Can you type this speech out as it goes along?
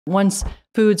Once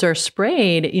foods are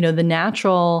sprayed, the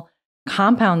natural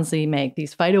compounds they make,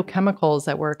 these phytochemicals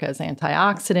that work as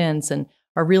antioxidants and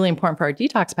are really important for our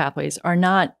detox pathways, are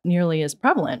not nearly as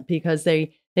prevalent because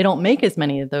they don't make as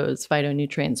many of those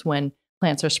phytonutrients when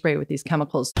plants are sprayed with these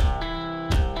chemicals.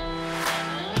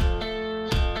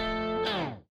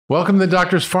 Welcome to the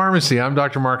Doctor's Pharmacy. I'm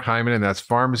Dr. Mark Hyman, and that's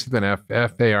Pharmacy, then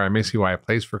F-A-R-M-A-C-Y, a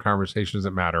place for conversations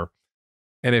that matter.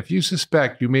 And if you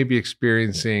suspect you may be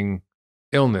experiencing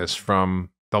illness from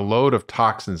the load of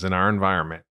toxins in our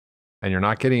environment, and you're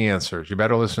not getting answers, you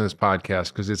better listen to this podcast,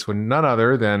 because it's with none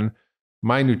other than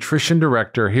my nutrition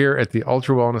director here at the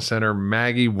UltraWellness Center,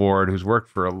 Maggie Ward, who's worked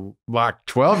for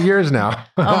 12 years now.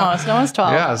 Almost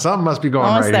 12. Yeah, something must be going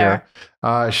almost right there.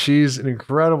 Here. She's an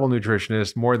incredible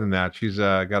nutritionist. More than that, she's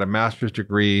got a master's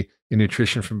degree in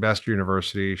nutrition from Bastyr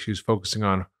University. She's focusing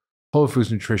on whole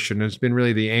foods nutrition. It's been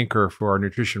really the anchor for our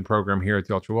nutrition program here at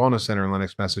the UltraWellness Center in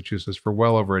Lenox, Massachusetts for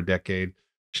well over a decade.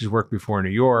 She's worked before in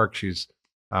New York. She's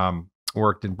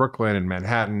worked in Brooklyn and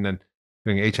Manhattan and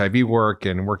doing HIV work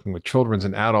and working with children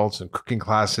and adults and cooking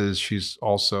classes. She's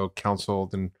also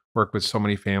counseled and worked with so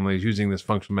many families using this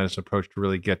functional medicine approach to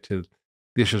really get to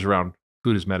the issues around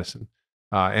food as medicine.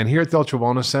 And here at the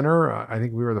UltraWellness Center, I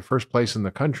think we were the first place in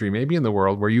the country, maybe in the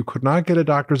world, where you could not get a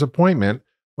doctor's appointment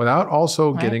without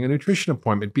also getting a nutrition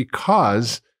appointment,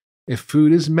 because if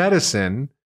food is medicine,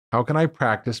 how can I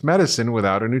practice medicine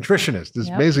without a nutritionist? This is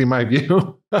basically my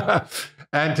view.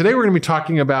 And today we're going to be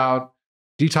talking about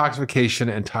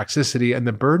detoxification and toxicity and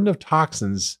the burden of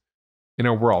toxins in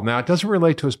our world. Now, it doesn't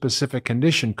relate to a specific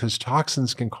condition because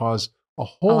toxins can cause a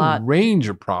whole range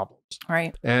of problems.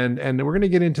 Right. And we're going to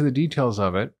get into the details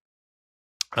of it.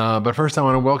 But first, I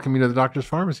want to welcome you to the Doctor's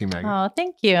Pharmacy, Maggie. Oh,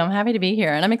 thank you. I'm happy to be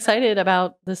here. And I'm excited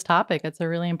about this topic. It's a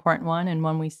really important one, and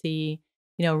one we see,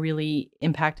 really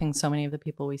impacting so many of the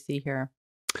people we see here.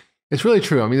 It's really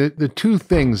true. I mean, the two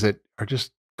things that are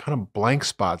just kind of blank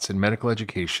spots in medical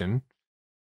education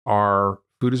are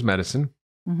food as medicine,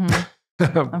 believe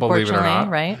it or not,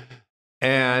 right?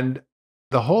 And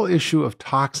the whole issue of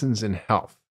toxins in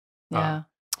health. Yeah.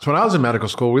 So when I was in medical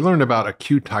school, we learned about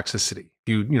acute toxicity.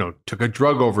 If you took a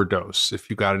drug overdose, if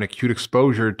you got an acute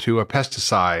exposure to a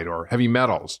pesticide or heavy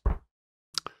metals.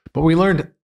 But we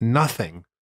learned nothing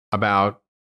about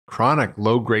chronic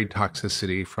low-grade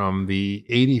toxicity from the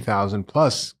 80,000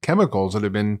 plus chemicals that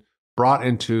have been brought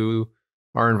into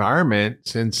our environment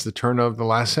since the turn of the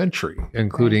last century,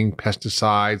 including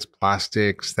pesticides,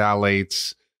 plastics,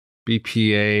 phthalates,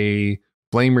 BPA,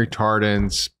 flame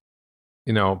retardants,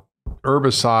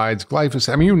 herbicides,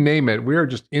 glyphosate. I mean, you name it. We are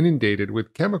just inundated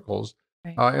with chemicals.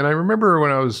 Right. And I remember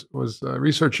when I was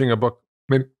researching a book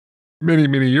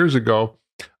many years ago,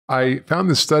 I found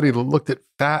this study that looked at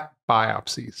fat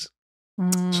biopsies.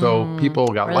 So people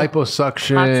got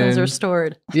liposuction. Toxins are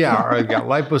stored. Yeah, or they got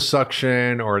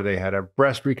liposuction, or they had a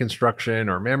breast reconstruction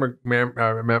or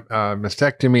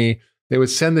mastectomy. They would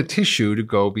send the tissue to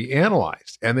go be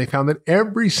analyzed. And they found that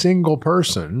every single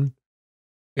person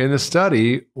in the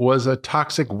study was a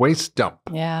toxic waste dump.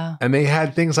 Yeah. And they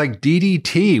had things like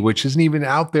DDT, which isn't even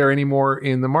out there anymore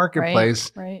in the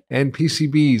marketplace, and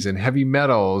PCBs and heavy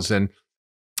metals and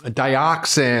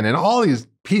dioxin and all these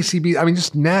PCBs. I mean,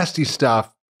 just nasty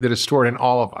stuff that is stored in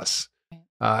all of us.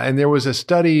 And there was a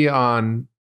study on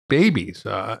babies,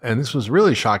 and this was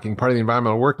really shocking, part of the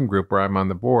environmental working group where I'm on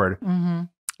the board. And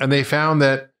they found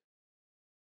that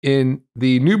in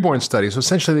the newborn study, so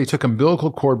essentially they took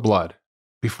umbilical cord blood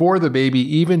before the baby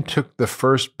even took the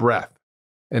first breath.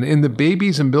 And in the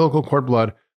baby's umbilical cord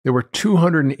blood, there were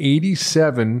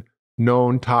 287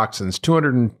 known toxins,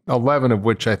 211 of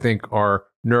which I think are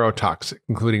neurotoxic,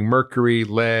 including mercury,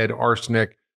 lead,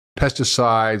 arsenic,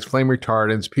 pesticides, flame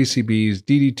retardants, PCBs,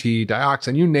 DDT,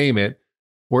 dioxin, you name it,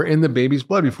 were in the baby's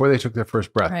blood before they took their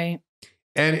first breath. Right.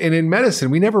 And in medicine,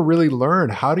 we never really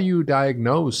learned, how do you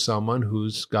diagnose someone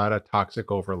who's got a toxic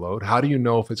overload? How do you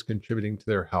know if it's contributing to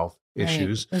their health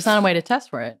issues? There's not a way to test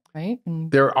for it, right?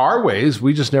 There are ways.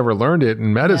 We just never learned it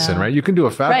in medicine, right? You can do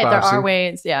a fat biopsy. There are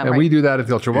ways, And we do that at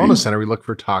the UltraWellness Center. We look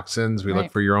for toxins. We look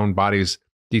for your own body's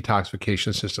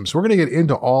detoxification system. So we're going to get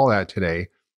into all that today.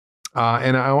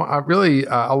 And I really,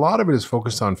 a lot of it is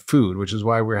focused on food, which is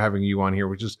why we're having you on here,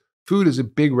 which is food is a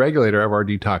big regulator of our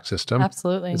detox system.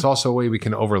 Absolutely. It's also a way we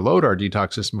can overload our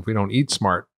detox system if we don't eat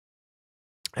smart.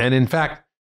 And in fact,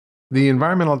 the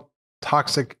environmental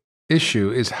toxic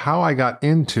issue is how I got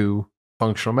into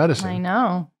functional medicine. I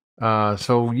know.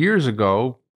 So years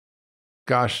ago,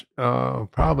 gosh,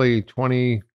 probably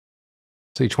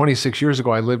 26 years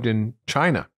ago, I lived in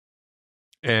China.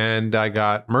 And I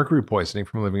got mercury poisoning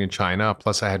from living in China.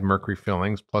 Plus I had mercury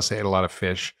fillings. Plus I ate a lot of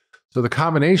fish. So the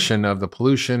combination of the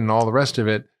pollution and all the rest of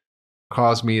it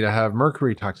caused me to have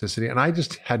mercury toxicity. And I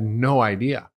just had no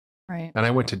idea. Right. And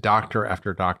I went to doctor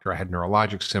after doctor. I had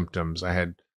neurologic symptoms. I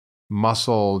had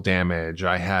muscle damage.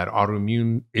 I had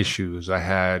autoimmune issues. I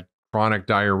had chronic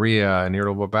diarrhea and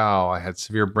irritable bowel. I had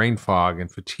severe brain fog and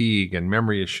fatigue and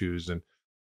memory issues and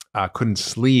couldn't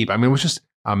sleep. I mean, it was just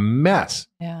a mess.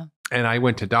 Yeah. And I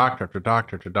went to doctor after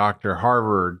doctor to doctor,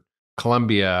 Harvard,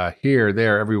 Columbia, here,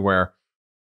 there, everywhere,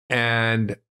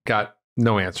 and got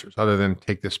no answers other than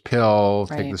take this pill,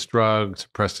 take this drug,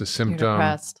 suppress the symptom. You're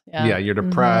depressed. Yeah, you're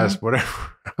depressed,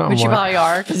 whatever. Which you probably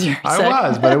are because you're sick. I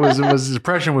was, but it was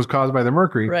depression was caused by the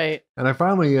mercury. Right. And I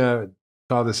finally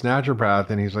saw this naturopath,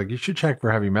 and he's like, "You should check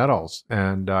for heavy metals."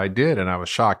 And I did, and I was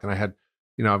shocked. And I had,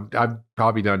 I've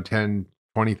probably done 10,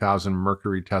 20,000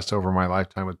 mercury tests over my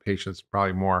lifetime with patients,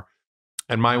 probably more.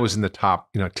 And mine was in the top,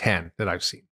 10 that I've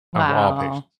seen of all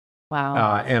patients.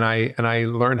 Wow. And I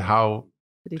learned how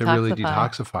to really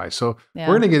detoxify. So Yeah.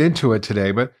 we're going to get into it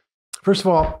today. But first of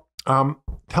all,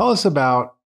 tell us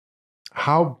about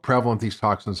how prevalent these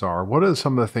toxins are. What are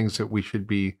some of the things that we should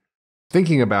be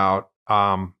thinking about?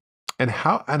 And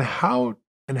how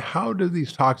do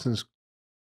these toxins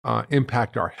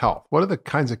impact our health? What are the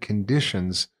kinds of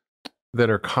conditions that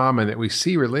are common that we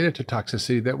see related to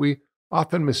toxicity that we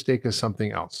often mistake as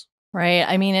something else? Right.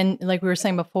 I mean, and like we were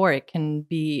saying before, it can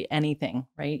be anything,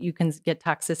 right? You can get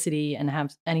toxicity and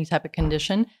have any type of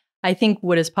condition. I think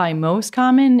what is probably most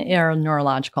common are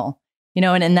neurological,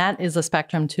 and that is a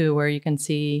spectrum too, where you can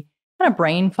see kind of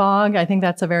brain fog. I think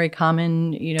that's a very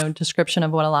common, description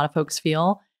of what a lot of folks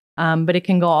feel. But it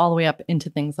can go all the way up into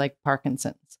things like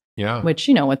Parkinson's. Yeah. Which,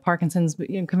 with Parkinson's,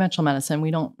 conventional medicine, we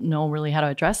don't know really how to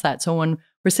address that. So when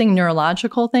we're seeing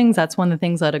neurological things, that's one of the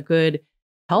things that a good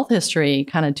health history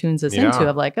kind of tunes us into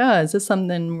of like, is this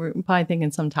something we're probably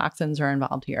thinking some toxins are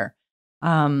involved here.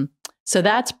 So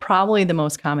that's probably the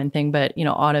most common thing. But,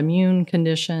 autoimmune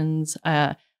conditions,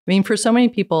 for so many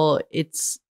people,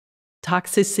 it's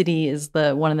toxicity is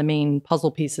one of the main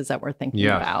puzzle pieces that we're thinking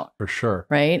about. For sure.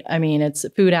 Right. I mean, it's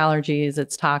food allergies,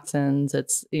 it's toxins,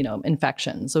 it's,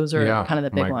 infections. Those are kind of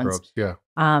the big microbes, ones. Yeah.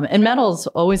 And metals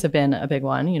always have been a big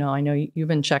one. I know you've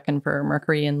been checking for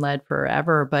mercury and lead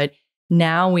forever, but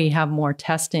now we have more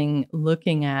testing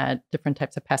looking at different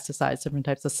types of pesticides, different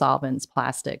types of solvents,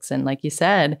 plastics. And like you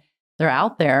said, they're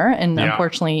out there and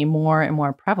unfortunately more and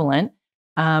more prevalent.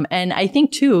 And I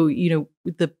think too,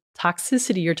 the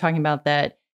toxicity you're talking about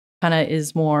that kind of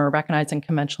is more recognized in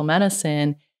conventional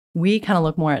medicine, we kind of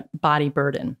look more at body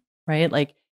burden, right?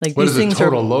 Like what these is things the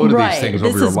total load of these things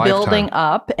over your lifetime? This is building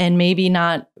up and maybe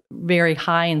not very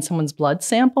high in someone's blood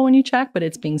sample when you check, but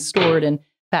it's being stored in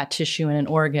fat tissue and in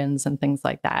organs and things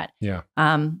like that. Yeah.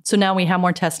 So now we have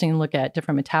more testing to look at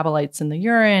different metabolites in the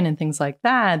urine and things like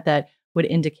that would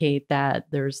indicate that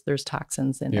there's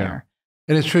toxins in there.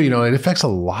 And it's true, it affects a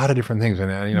lot of different things.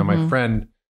 And, my friend,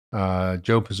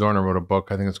 Joe Pizzorno wrote a book.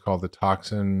 I think it's called The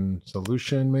Toxin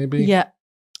Solution, maybe. Yeah.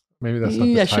 Maybe that's not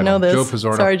the title. I should know this. Joe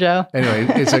Pizzorno. Sorry, Joe. Anyway,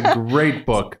 it's a great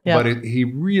book, but he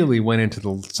really went into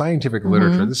the scientific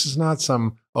literature. This is not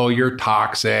some, you're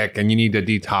toxic and you need to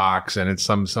detox and it's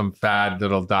some fad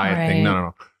little diet thing.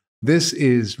 No. This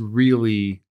is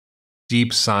really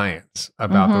deep science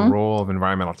about the role of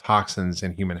environmental toxins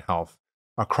in human health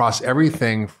across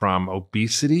everything from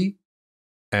obesity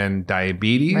and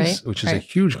diabetes, which is a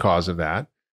huge cause of that.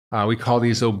 We call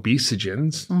these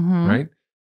obesogens, right?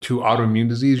 To autoimmune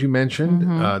disease, you mentioned.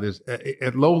 There's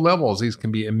at low levels, these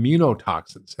can be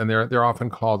immunotoxins, and they're often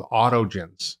called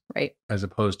autogens, right, as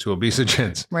opposed to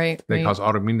obesogens. Right. They cause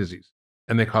autoimmune disease,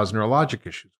 and they cause neurologic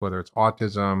issues, whether it's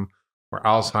autism or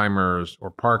Alzheimer's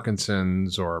or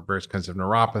Parkinson's or various kinds of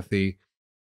neuropathy.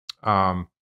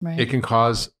 It can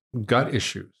cause gut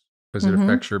issues because it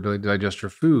affects your ability to digest your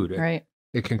food. Right.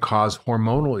 It can cause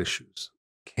hormonal issues,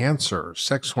 cancer,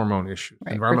 sex hormone issues.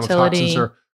 Right. Environmental Fertility. toxins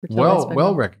are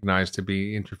well recognized to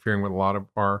be interfering with a lot of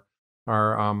our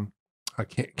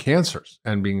cancers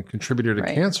and being a contributor to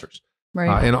cancers.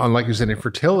 Right. And like you said,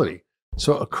 infertility.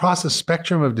 So across the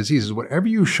spectrum of diseases, whatever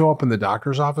you show up in the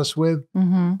doctor's office with,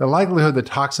 the likelihood that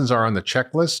toxins are on the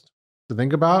checklist to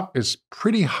think about is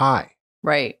pretty high.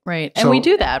 Right. And we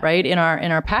do that, right? In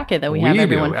our packet that we have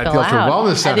everyone at fill the out.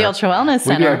 UltraWellness Center. At the UltraWellness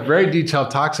Center. We do a very detailed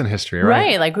toxin history,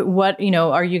 right? Right. Like what,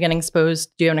 are you getting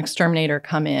exposed? Do you have an exterminator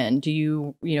come in? Do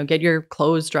you, get your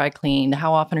clothes dry cleaned?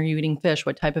 How often are you eating fish?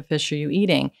 What type of fish are you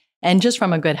eating? And just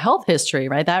from a good health history,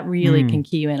 right? That really can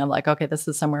key you in of like, okay, this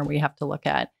is somewhere we have to look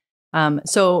at.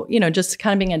 So, just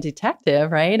kind of being a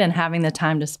detective, right? And having the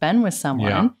time to spend with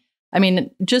someone. Yeah. I mean,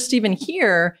 just even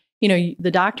here, the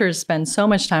doctors spend so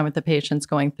much time with the patients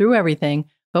going through everything.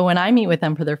 But when I meet with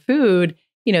them for their food,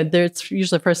 it's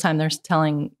usually the first time they're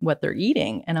telling what they're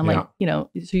eating. And I'm like, so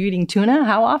you're eating tuna?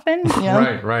 How often?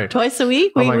 Right. Twice a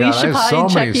week? Oh my God, should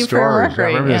probably check you for mercury. I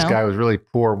remember this guy was really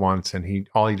poor once, and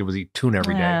all he did was eat tuna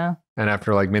every day. And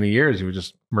after like many years, he was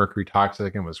just mercury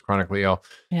toxic and was chronically ill.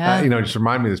 Yeah. Just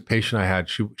remind me of this patient I had.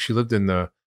 She lived in the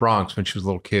Bronx when she was a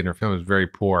little kid, and her family was very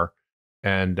poor.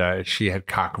 And she had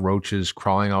cockroaches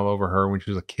crawling all over her when she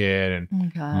was a kid,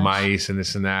 and mice and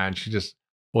this and that. And she just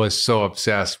was so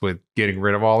obsessed with getting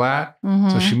rid of all that.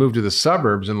 So she moved to the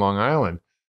suburbs in Long Island,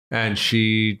 and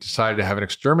she decided to have an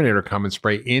exterminator come and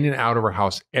spray in and out of her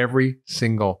house every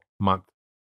single month.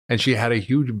 And she had a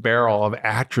huge barrel of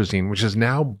atrazine, which is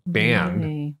now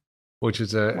banned, which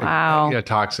is a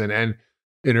toxin. And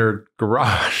in her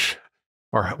garage,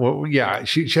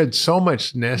 she had so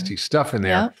much nasty stuff in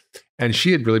there. Yep. And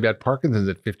she had really bad Parkinson's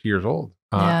at 50 years old.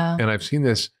 And I've seen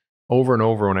this over and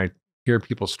over when I hear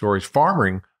people's stories.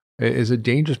 Farming is a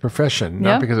dangerous profession,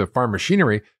 not because of farm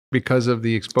machinery, because of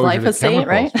the exposure to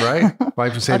chemicals, right?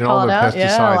 Glyphosate and all the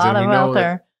pesticides. And we know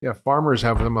that farmers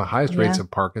have some of the highest rates of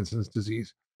Parkinson's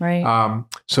disease. Right.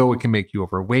 So it can make you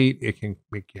overweight. It can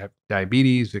make you have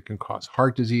diabetes. It can cause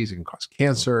heart disease. It can cause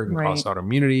cancer. It can cause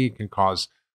autoimmunity. It can cause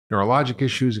neurologic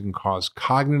issues. It can cause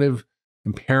cognitive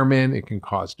impairment. It can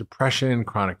cause depression,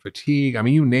 chronic fatigue. I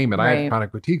mean, you name it. I had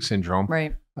chronic fatigue syndrome,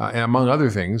 among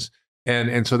other things.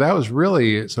 And so that was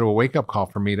really sort of a wake up call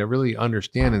for me to really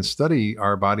understand and study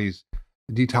our body's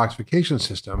detoxification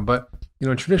system. But,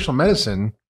 in traditional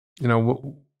medicine,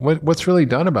 what's really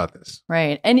done about this?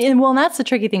 Right. And that's the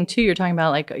tricky thing too. You're talking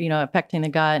about affecting the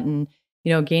gut and,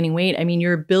 gaining weight. I mean,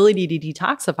 your ability to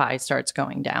detoxify starts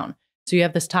going down. So you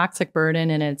have this toxic burden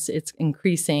and it's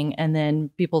increasing, and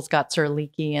then people's guts are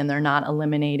leaky and they're not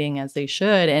eliminating as they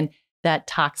should. And that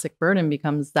toxic burden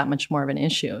becomes that much more of an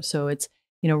issue. So it's,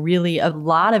 really a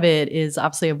lot of it is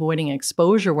obviously avoiding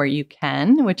exposure where you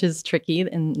can, which is tricky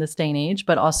in this day and age,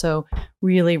 but also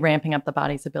really ramping up the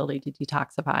body's ability to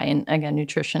detoxify. And again,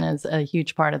 nutrition is a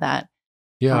huge part of that.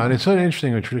 Yeah. And it's so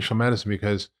interesting with traditional medicine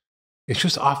because it's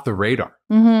just off the radar.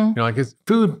 Like it's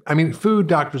food. I mean, food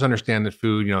doctors understand that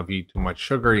food, if you eat too much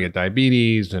sugar, you get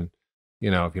diabetes. And,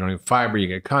 if you don't eat fiber, you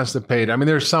get constipated. I mean,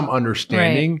 there's some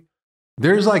understanding. Right.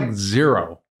 There's like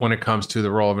zero when it comes to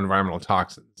the role of environmental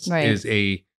toxins. Is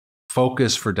a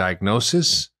focus for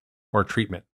diagnosis or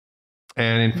treatment.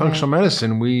 And in functional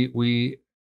medicine, we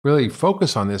really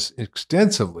focus on this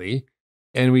extensively.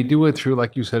 And we do it through,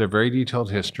 like you said, a very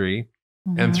detailed history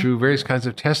and through various kinds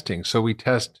of testing. So we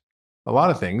test a lot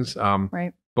of things,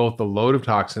 both the load of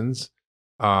toxins,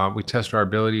 we test our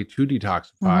ability to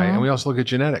detoxify, and we also look at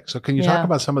genetics. So can you talk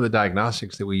about some of the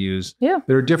diagnostics that we use that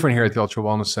are different here at the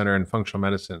UltraWellness Center and functional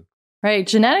medicine? Right.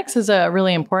 Genetics is a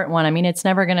really important one. I mean, it's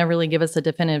never going to really give us a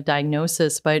definitive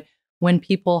diagnosis, but when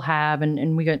people have,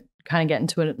 and we kind of get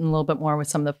into it in a little bit more with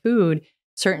some of the food,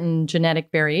 certain genetic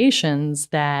variations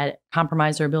that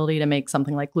compromise our ability to make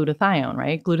something like glutathione,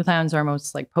 right? Glutathione is our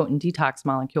most potent detox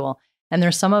molecule. And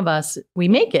there's some of us, we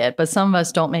make it, but some of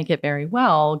us don't make it very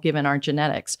well given our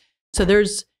genetics. So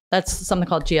that's something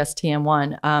called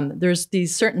GSTM1. There's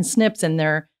these certain SNPs, and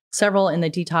there are several in the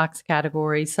detox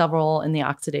category, several in the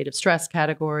oxidative stress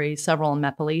category, several in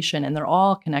methylation, and they're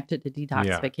all connected to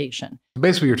detoxification.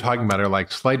 Basically, what you're talking about are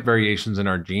like slight variations in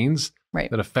our genes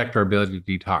that affect our ability to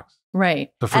detox.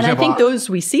 Right. So and example, I think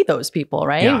we see those people,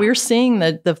 right? Yeah. We're seeing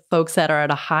the folks that are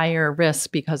at a higher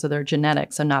risk because of their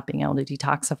genetics and not being able to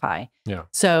detoxify. Yeah.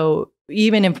 So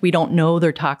even if we don't know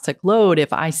their toxic load,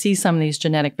 if I see some of these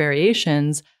genetic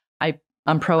variations,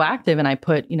 I'm proactive and I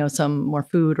put, some more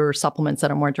food or supplements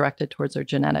that are more directed towards their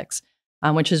genetics,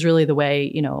 which is really the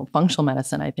way, functional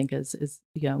medicine, I think is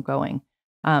going.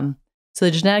 So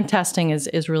the genetic testing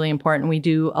is really important. We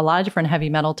do a lot of different heavy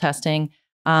metal testing.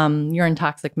 Urine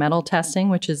toxic metal testing,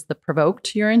 which is the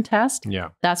provoked urine test. Yeah.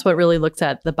 That's what really looks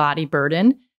at the body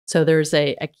burden. So there's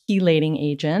a chelating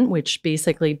agent, which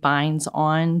basically binds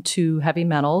on to heavy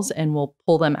metals and will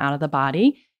pull them out of the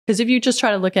body. Because if you just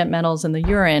try to look at metals in the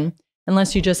urine,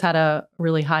 unless you just had a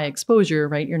really high exposure,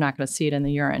 right, you're not going to see it in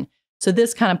the urine. So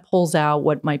this kind of pulls out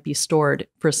what might be stored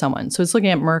for someone. So it's looking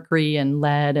at mercury and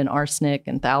lead and arsenic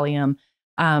and thallium.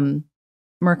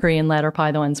 Mercury and lead are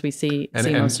probably the ones we see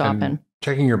most often.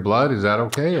 Checking your blood, is that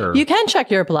okay? Or you can check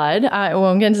your blood.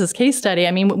 When we get into this case study,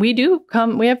 I mean, we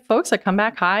have folks that come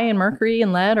back high in mercury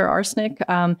and lead or arsenic.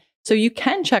 So you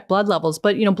can check blood levels,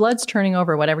 but blood's turning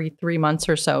over every 3 months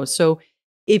or so. So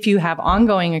if you have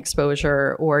ongoing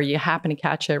exposure or you happen to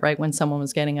catch it right when someone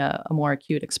was getting a more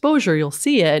acute exposure, you'll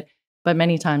see it, but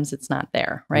many times it's not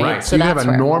there, right? Right. So you have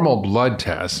a normal blood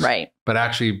test, right, but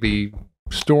actually be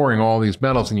storing all these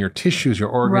metals in your tissues, your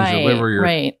organs, your liver,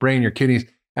 your brain, your kidneys.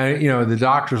 And, the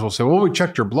doctors will say, well, we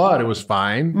checked your blood. It was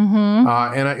fine.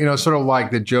 And, sort of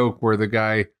like the joke where the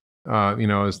guy,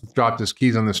 has dropped his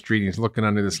keys on the street. And he's looking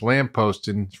under this lamppost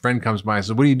and his friend comes by and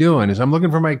says, what are you doing? He says, I'm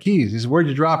looking for my keys. He says, where'd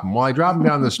you drop them? Well, I dropped them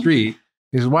down the street.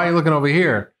 He says, why are you looking over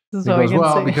here? He goes,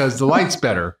 well, because the light's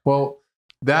better. Well,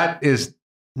 that is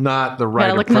not the right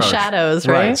approach. Look in the shadows,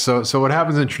 right? So what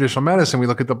happens in traditional medicine, we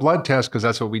look at the blood test because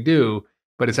that's what we do,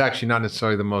 but it's actually not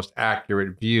necessarily the most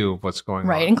accurate view of what's going on.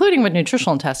 Right, including with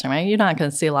nutritional testing, right? You're not going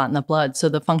to see a lot in the blood. So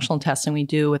the functional testing we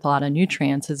do with a lot of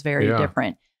nutrients is very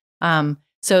different.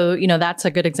 So, that's a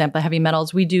good example of heavy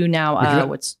metals. We do now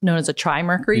what's known as a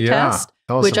trimercury test,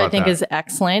 which I think is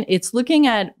excellent. It's looking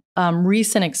at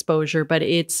recent exposure,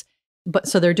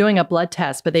 so they're doing a blood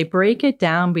test, but they break it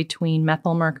down between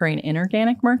methyl mercury and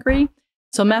inorganic mercury.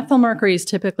 So methyl mercury is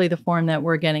typically the form that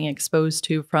we're getting exposed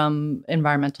to from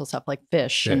environmental stuff like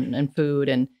fish and food.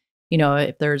 And,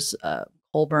 if there's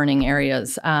coal burning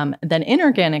areas, then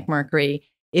inorganic mercury,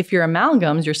 if your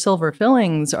amalgams, your silver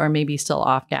fillings are maybe still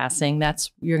off gassing,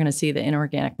 you're going to see the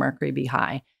inorganic mercury be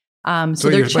high. So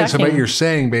what you're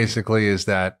saying basically is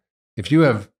that if you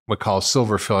have what call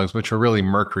silver fillings, which are really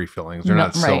mercury fillings, they're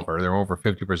not silver, they're over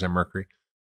 50% mercury.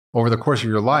 Over the course of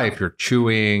your life, you're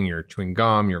chewing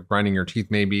gum, you're grinding your teeth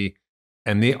maybe,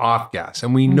 and they off gas.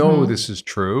 And we know this is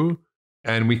true,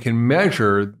 and we can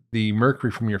measure the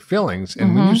mercury from your fillings.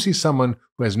 And when you see someone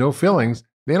who has no fillings,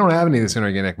 they don't have any of this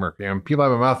inorganic mercury. And people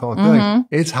have a mouthful of fillings,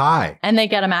 it's high. And they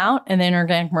get them out, and the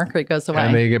inorganic mercury goes away.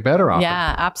 And they get better off.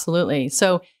 Yeah, absolutely.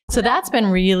 So that's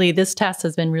been this test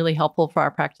has been really helpful for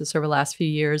our practice over the last few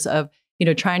years of,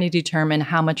 trying to determine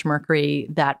how much mercury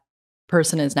that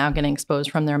person is now getting exposed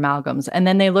from their amalgams. And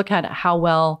then they look at how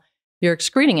well you're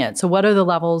excreting it. So what are the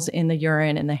levels in the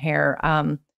urine and the hair?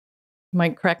 You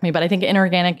might correct me, but I think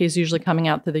inorganic is usually coming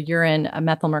out through the urine.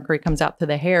 Methyl mercury comes out through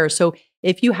the hair. So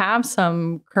if you have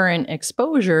some current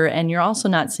exposure and you're also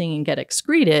not seeing it get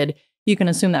excreted, you can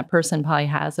assume that person probably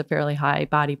has a fairly high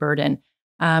body burden.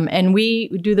 And we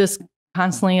do this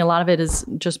constantly. A lot of it is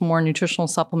just more nutritional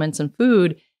supplements and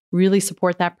food really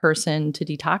support that person to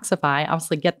detoxify,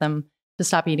 obviously get them to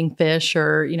stop eating fish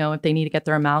or, if they need to get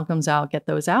their amalgams out, get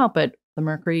those out. But the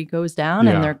mercury goes down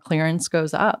and their clearance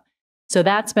goes up. So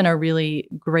that's been a really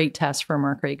great test for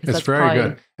mercury. It's very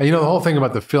good. And the whole thing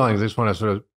about the fillings, I just want to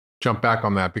sort of jump back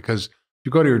on that because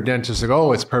you go to your dentist and go,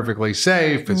 oh, it's perfectly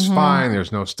safe. It's fine.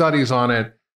 There's no studies on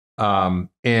it.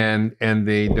 And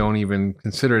they don't even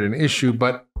consider it an issue.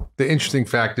 But the interesting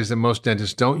fact is that most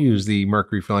dentists don't use the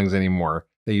mercury fillings anymore.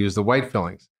 They use the white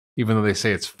fillings, even though they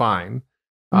say it's fine.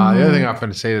 The other thing I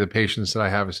often say to the patients that I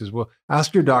have is, well,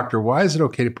 ask your doctor, why is it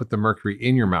okay to put the mercury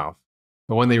in your mouth?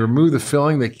 But when they remove the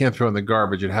filling, they can't throw it in the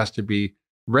garbage. It has to be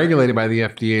regulated by the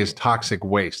FDA as toxic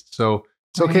waste. So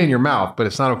it's okay in your mouth, but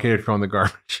it's not okay to throw in the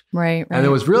garbage. Right. And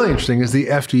what's really interesting is the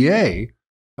FDA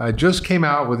just came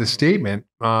out with a statement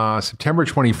September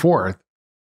 24th,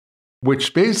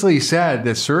 which basically said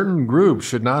that certain groups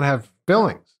should not have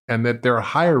fillings and that they're at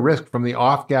higher risk from the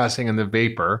off-gassing and the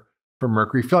vapor from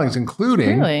mercury fillings,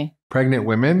 including pregnant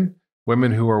women,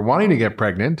 women who are wanting to get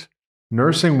pregnant,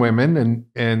 nursing women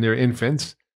and their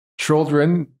infants,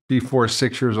 children before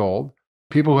 6 years old,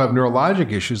 people who have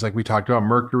neurologic issues like we talked about,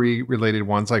 mercury-related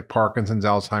ones like Parkinson's,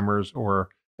 Alzheimer's, or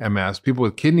MS, people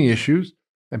with kidney issues,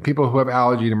 and people who have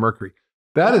allergy to mercury.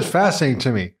 That is fascinating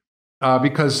to me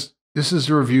because this is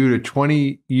a review to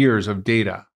 20 years of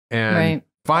data. And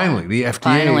finally, the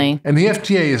FDA, and the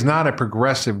FDA is not a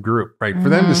progressive group, right? For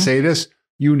them to say this,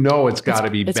 it's got to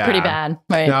be bad. It's pretty bad,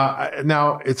 right?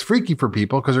 Now, it's freaky for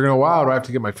people because they're going, wow, do I have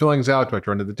to get my fillings out? Do I have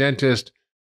to run to the dentist?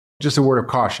 Just a word of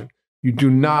caution. You do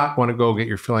not want to go get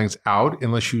your fillings out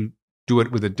unless you do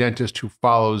it with a dentist who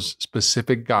follows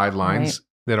specific guidelines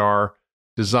that are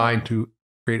designed to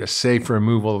create a safe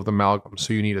removal of the amalgam.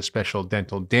 So you need a special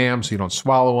dental dam so you don't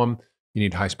swallow them. You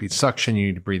need high-speed suction.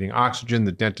 You need breathing oxygen.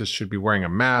 The dentist should be wearing a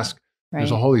mask.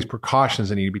 There's a whole these precautions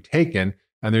that need to be taken,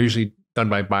 and they're usually done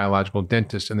by biological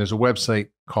dentists. And there's a website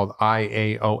called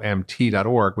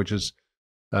IAOMT.org, which is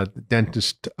the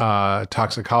dentist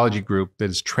toxicology group that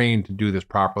is trained to do this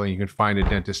properly. You can find a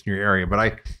dentist in your area. But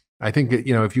I think that,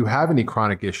 if you have any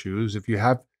chronic issues, if you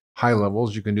have high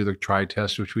levels, you can do the TRI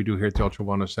test, which we do here at the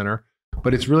UltraWellness Center.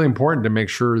 But it's really important to make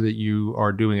sure that you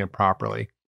are doing it properly.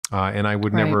 And I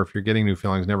would never, if you're getting new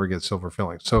fillings, never get silver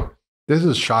fillings. So this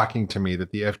is shocking to me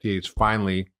that the FDA is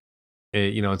finally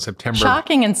in September.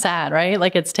 Shocking and sad, right?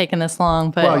 Like it's taken this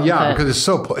long, but well, yeah, because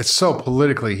it's so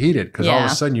politically heated. Because all of Yeah. a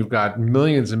sudden you've got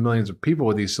millions and millions of people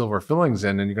with these silver fillings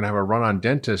in, and you're going to have a run on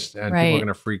dentists, and people are Right. going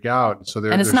to freak out. So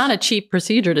and it's not a cheap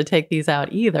procedure to take these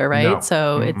out either, right? No.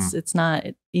 So it's not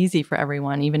easy for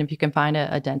everyone, even if you can find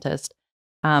a dentist.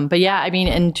 But yeah, I mean,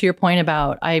 and to your point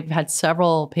about, I've had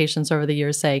several patients over the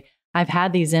years say, I've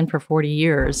had these in for 40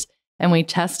 years, and we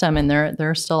test them, and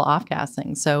they're still off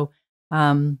gassing. So,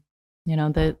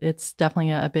 that it's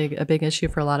definitely a big issue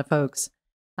for a lot of folks.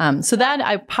 So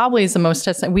that probably is the most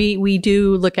testing. We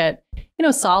do look at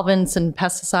solvents and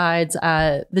pesticides.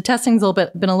 The testing's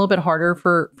been a little bit harder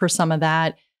for some of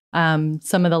that.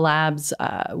 Some of the labs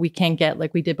we can't get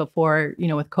like we did before.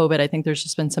 With COVID, I think there's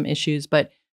just been some issues,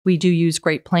 but we do use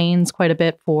Great Plains quite a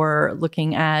bit for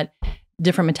looking at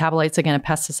different metabolites, again, of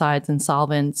pesticides and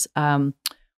solvents.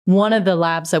 One of the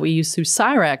labs that we use through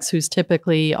Cyrex, who's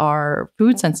typically our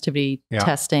food sensitivity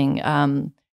testing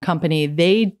company,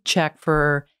 they check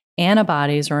for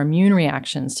antibodies or immune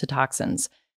reactions to toxins.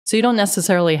 So you don't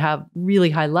necessarily have really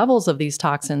high levels of these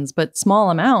toxins, but small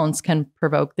amounts can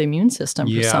provoke the immune system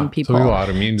for some people. So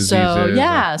autoimmune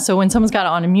diseases. So when someone's got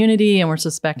autoimmunity and we're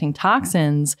suspecting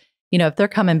toxins, if they're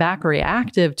coming back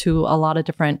reactive to a lot of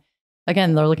different,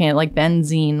 again, they're looking at like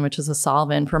benzene, which is a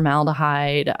solvent,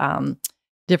 formaldehyde,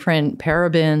 different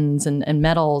parabens and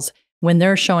metals. When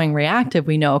they're showing reactive,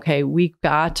 we know, okay, we've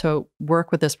got to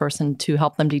work with this person to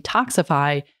help them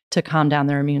detoxify to calm down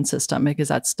their immune system, because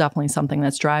that's definitely something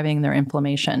that's driving their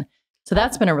inflammation. So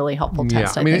that's been a really helpful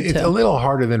test. I mean, it's a little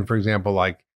harder than, for example,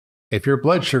 like if your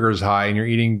blood sugar is high and you're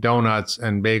eating donuts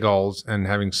and bagels and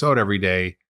having soda every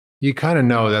day, you kind of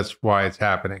know that's why it's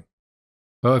happening.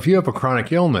 But if you have a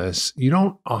chronic illness, you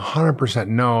don't 100%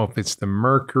 know if it's the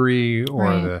mercury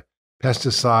or the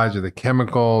pesticides or the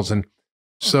chemicals. And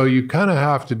so you kind of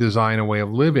have to design a way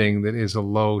of living that is a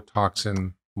low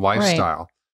toxin lifestyle. Right.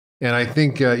 And I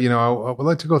think, I would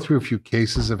like to go through a few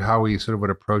cases of how we sort of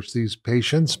would approach these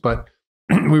patients, but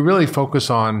we really focus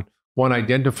on, one,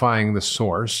 identifying the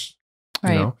source,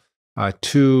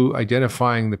 two,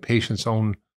 identifying the patient's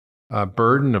own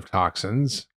burden of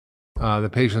toxins, the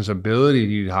patient's ability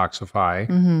to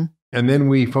detoxify. And then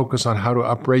we focus on how to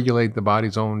upregulate the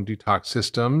body's own detox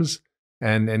systems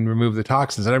and remove the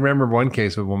toxins. And I remember one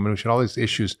case of a woman who had all these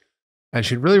issues, and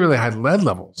she had really, really high lead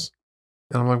levels.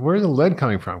 And I'm like, where's the lead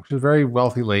coming from? She's a very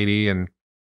wealthy lady. And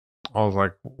I was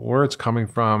like, where it's coming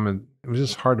from? And it was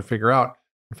just hard to figure out.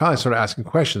 And finally, I started asking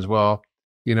questions. Well,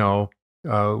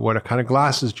 what kind of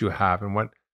glasses do you have? And what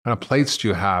kind of plates do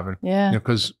you have? And,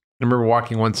 because I remember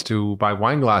walking once to buy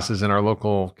wine glasses in our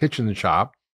local kitchen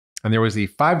shop, and there was the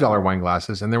 $5 wine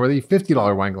glasses, and there were the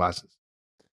 $50 wine glasses.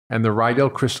 And the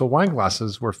Rydell crystal wine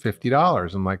glasses were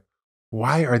 $50. I'm like,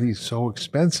 why are these so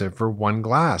expensive for one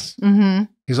glass?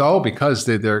 He's because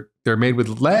they're made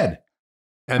with lead,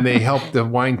 and they help the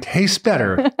wine taste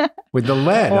better with the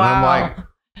lead. Wow. And I'm like,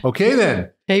 okay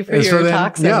then. Pay for your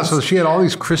toxins. Yeah, so she had all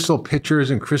these crystal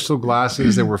pitchers and crystal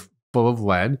glasses that were full of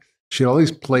lead. She had all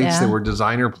these plates that were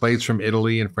designer plates from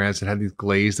Italy and France that had these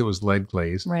glaze that was lead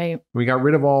glaze. Right. We got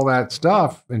rid of all that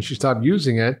stuff, and she stopped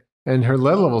using it, and her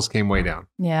lead levels came way down.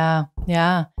 Yeah.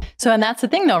 So, and that's the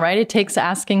thing though, right? It takes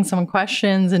asking some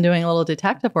questions and doing a little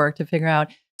detective work to figure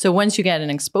out. So once you get an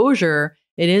exposure,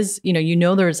 it is,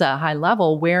 there's a high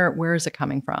level. Where is it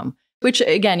coming from? Which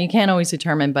again, you can't always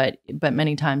determine, but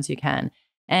many times you can.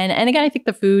 And again, I think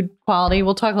the food quality,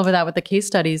 we'll talk about that with the case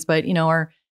studies, but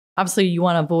obviously you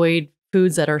want to avoid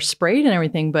foods that are sprayed and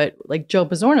everything. But like Joe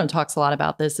Pizzorno talks a lot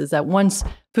about this, is that once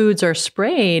foods are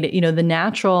sprayed, the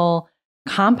natural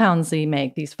compounds they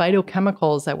make, these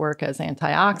phytochemicals that work as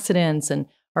antioxidants and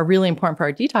are really important for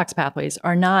our detox pathways,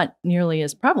 are not nearly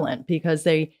as prevalent, because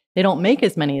they don't make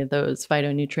as many of those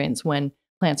phytonutrients when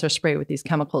plants are sprayed with these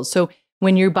chemicals. So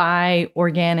when you buy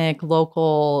organic,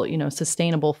 local,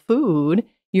 sustainable food,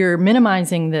 you're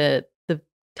minimizing the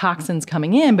toxins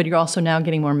coming in, but you're also now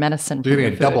getting more medicine. You're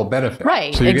getting a double benefit.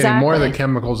 Right. So you're getting more of the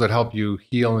chemicals that help you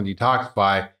heal and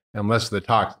detoxify, and less of the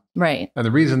toxins. Right. And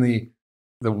the reason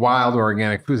the wild or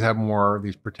organic foods have more of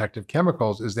these protective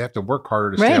chemicals is they have to work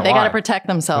harder to stay alive. They got to protect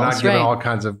themselves. They're not given all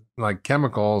kinds of like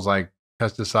chemicals like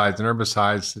pesticides and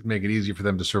herbicides that make it easier for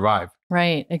them to survive.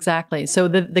 Right, exactly. So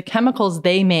the chemicals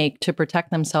they make to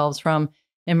protect themselves from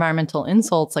environmental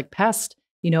insults like pests,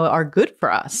 are good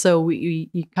for us. So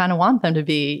you kind of want them to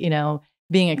be,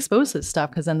 being exposed to this stuff,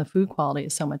 because then the food quality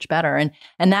is so much better.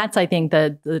 And that's, I think,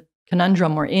 the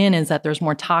conundrum we're in, is that there's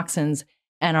more toxins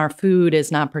and our food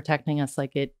is not protecting us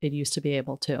like it used to be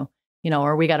able to,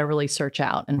 or we got to really search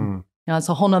out and It's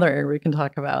a whole nother area we can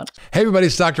talk about. Hey, everybody,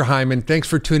 it's Dr. Hyman. Thanks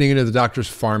for tuning into the Doctor's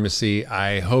Pharmacy.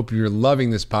 I hope you're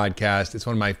loving this podcast. It's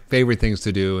one of my favorite things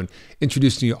to do, and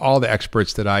introducing you all the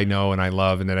experts that I know and I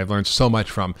love and that I've learned so much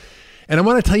from. And I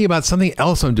want to tell you about something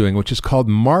else I'm doing, which is called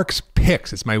Mark's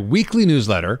Picks. It's my weekly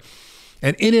newsletter,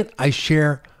 and in it, I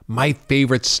share my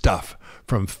favorite stuff,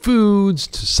 from foods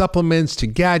to supplements to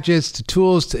gadgets to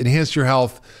tools to enhance your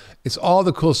health. It's all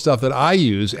the cool stuff that I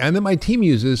use and that my team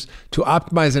uses to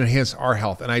optimize and enhance our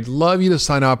health. And I'd love you to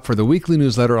sign up for the weekly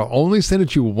newsletter. I'll only send it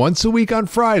to you once a week on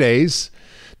Fridays.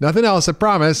 Nothing else, I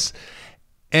promise.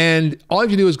 And all you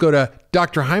have to do is go to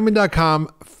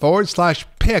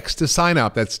drhyman.com/picks to sign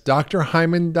up. That's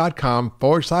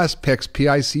drhyman.com/picks,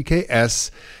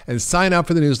 P-I-C-K-S, and sign up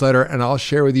for the newsletter. And I'll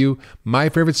share with you my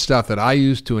favorite stuff that I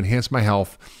use to enhance my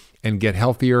health and get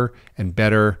healthier and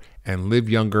better and live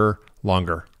younger,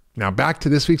 longer. Now back to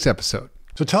this week's episode.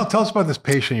 So tell us about this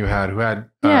patient you had who had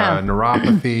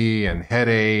neuropathy and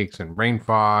headaches and brain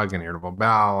fog and irritable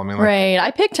bowel. I mean, right.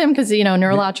 I picked him because,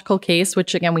 neurological case,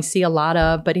 which again, we see a lot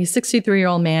of, but he's a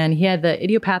 63-year-old man. He had the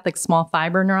idiopathic small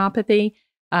fiber neuropathy.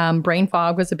 Brain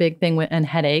fog was a big thing and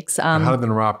headaches. How did the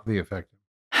neuropathy affect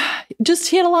him? Just,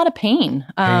 he had a lot of pain.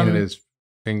 Pain in his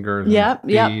fingers.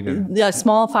 Yeah.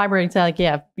 Small fiber, it's like,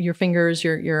 your fingers,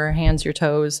 your hands, your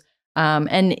toes.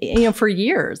 And for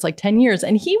years, like 10 years.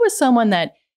 And he was someone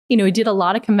that, he did a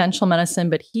lot of conventional medicine,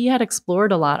 but he had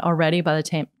explored a lot already by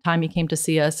the time he came to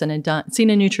see us, and had seen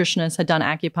a nutritionist, had done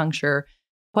acupuncture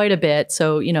quite a bit.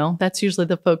 So, that's usually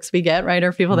the folks we get, right?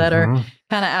 Or people that are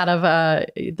kind of out of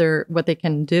what they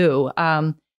can do.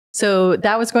 So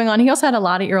that was going on. He also had a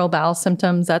lot of irritable bowel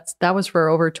symptoms. That was for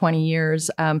over 20 years.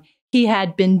 He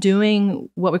had been doing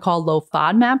what we call low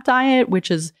FODMAP diet, which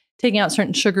is taking out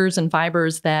certain sugars and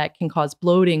fibers that can cause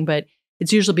bloating, but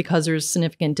it's usually because there's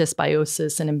significant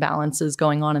dysbiosis and imbalances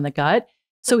going on in the gut.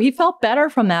 So he felt better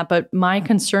from that, but my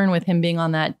concern with him being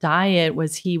on that diet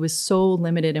was he was so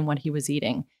limited in what he was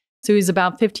eating. So he was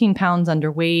about 15 pounds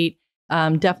underweight,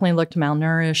 definitely looked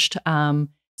malnourished.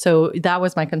 So that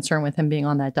was my concern with him being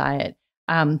on that diet.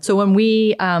 So when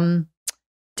we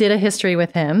did a history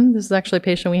with him, this is actually a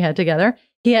patient we had together,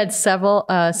 he had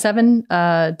seven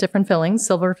different fillings,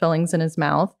 silver fillings in his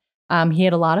mouth. He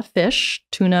had a lot of fish,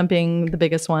 tuna being the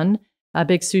biggest one, a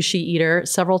big sushi eater,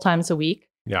 several times a week.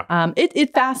 Yeah.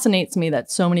 It fascinates me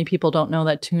that so many people don't know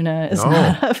that tuna is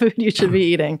not a food you should be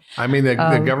eating. I mean, the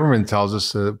government tells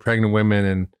us pregnant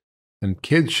women and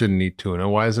kids shouldn't eat tuna.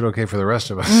 Why is it okay for the rest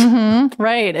of us?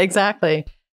 Right, exactly.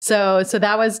 So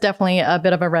that was definitely a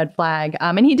bit of a red flag.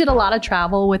 And he did a lot of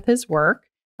travel with his work.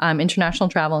 International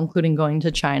travel, including going to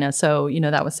China. So,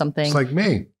 that was something. It's like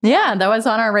me. Yeah, that was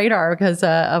on our radar because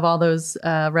of all those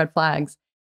red flags.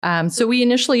 So we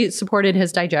initially supported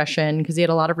his digestion because he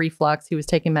had a lot of reflux. He was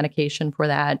taking medication for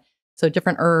that. So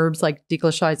different herbs like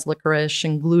deglycosized licorice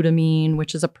and glutamine,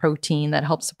 which is a protein that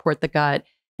helps support the gut,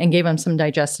 and gave him some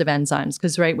digestive enzymes.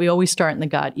 Because, right, we always start in the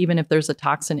gut. Even if there's a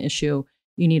toxin issue,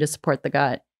 you need to support the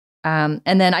gut. And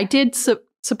then I did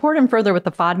support him further with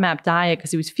the FODMAP diet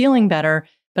because he was feeling better.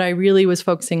 But I really was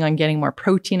focusing on getting more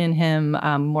protein in him,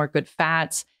 more good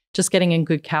fats, just getting in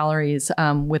good calories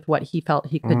with what he felt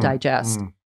he could digest.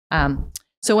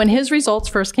 So when his results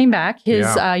first came back, his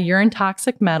urine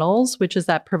toxic metals, which is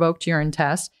that provoked urine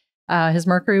test, his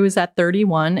mercury was at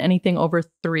 31. Anything over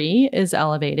 3 is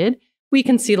elevated. We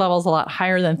can see levels a lot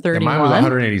higher than 31. Mine was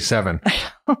 187.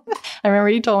 I remember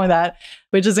you told me that,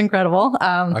 which is incredible.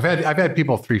 I've had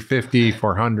people 350,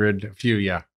 400, a few,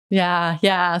 Yeah.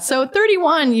 So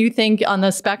 31, you think on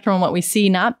the spectrum, what we see,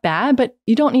 not bad, but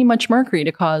you don't need much mercury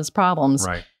to cause problems.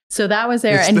 Right. So that was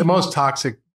there. It's the most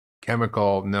toxic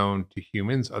chemical known to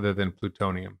humans other than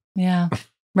plutonium. Yeah,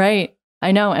 right.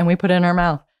 I know. And we put it in our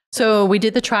mouth. So we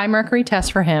did the trimercury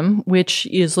test for him, which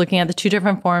is looking at the 2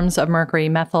 different forms of mercury,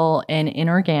 methyl and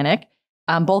inorganic.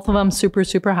 Both of them super,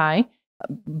 super high,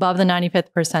 above the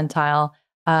 95th percentile.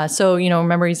 So,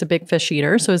 remember, he's a big fish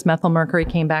eater. So his methyl mercury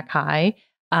came back high.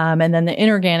 And then the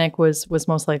inorganic was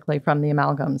most likely from the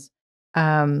amalgams.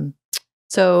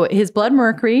 So his blood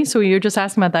mercury, so you're just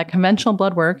asking about that conventional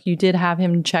blood work. You did have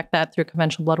him check that through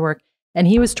conventional blood work. And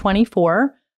he was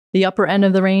 24. The upper end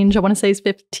of the range, I want to say, is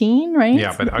 15, right?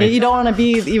 Yeah, but you don't want to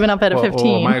be even up at a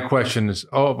 15. My question is,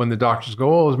 when the doctors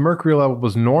go, his mercury level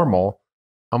was normal.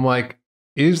 I'm like,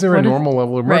 is there a normal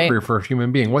level of mercury for a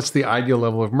human being? What's the ideal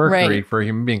level of mercury for a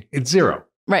human being? It's 0.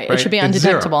 Right. It should be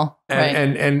undetectable. Right.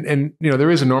 And you know,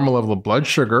 there is a normal level of blood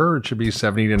sugar. It should be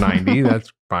 70 to 90.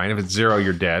 That's fine. If it's 0,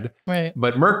 you're dead. Right.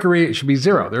 But mercury, it should be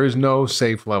 0. There is no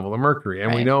safe level of mercury.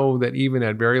 And we Right. know that even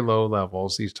at very low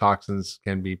levels, these toxins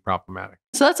can be problematic.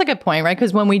 So that's a good point, right?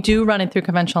 Because when we do run it through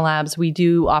conventional labs, we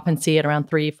do often see it around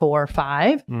 3, 4,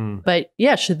 5. But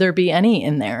yeah, should there be any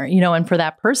in there? You know, and for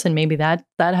that person, maybe that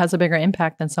has a bigger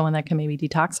impact than someone that can maybe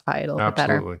detoxify it a little bit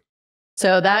better. Absolutely.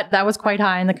 So that was quite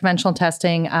high in the conventional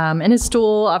testing. And his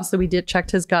stool, obviously, we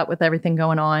checked his gut with everything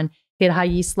going on. He had high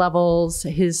yeast levels.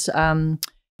 His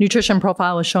nutrition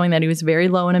profile was showing that he was very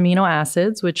low in amino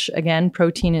acids, which again,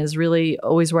 protein is really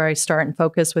always where I start and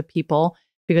focus with people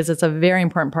because it's a very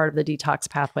important part of the detox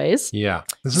pathways. Yeah,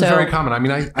 this is very common. I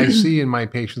mean, I see in my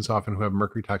patients often who have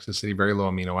mercury toxicity, very low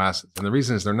amino acids. And the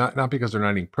reason is they're not because they're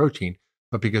not eating protein,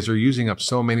 but because they're using up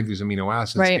so many of these amino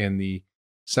acids in the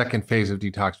second phase of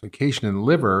detoxification in the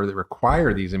liver that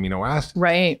require these amino acids.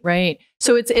 Right, right.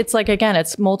 So it's like, again,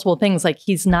 it's multiple things. Like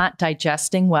he's not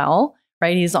digesting well,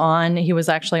 right? He was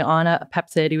actually on a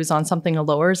peptide. He was on something that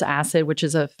lowers acid, which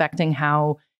is affecting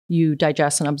how you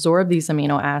digest and absorb these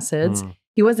amino acids.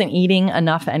 He wasn't eating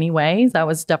enough anyway. That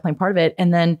was definitely part of it.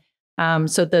 And then,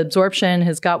 so the absorption,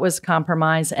 his gut was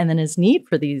compromised, and then his need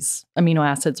for these amino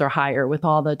acids are higher with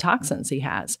all the toxins he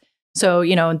has. So,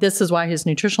 you know, this is why his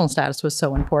nutritional status was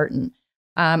so important.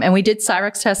 And we did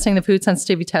Cyrex testing, the food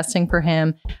sensitivity testing for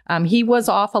him. He was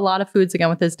off a lot of foods again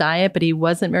with his diet, but he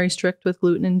wasn't very strict with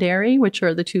gluten and dairy, which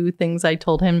are the two things I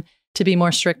told him to be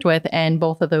more strict with. And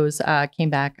both of those came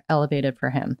back elevated for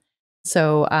him.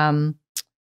 So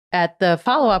at the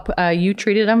follow-up, you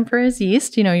treated him for his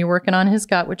yeast. You know, you're working on his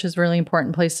gut, which is a really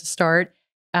important place to start.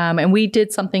 And we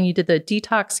did something, you did the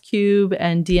detox cube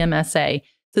and DMSA.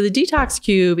 So the detox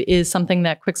cube is something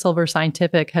that Quicksilver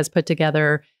Scientific has put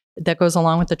together that goes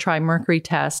along with the trimmercury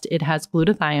test. It has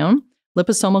glutathione,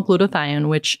 liposomal glutathione,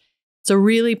 which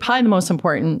is probably the most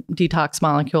important detox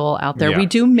molecule out there. Yeah. We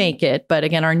do make it, but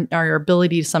again, our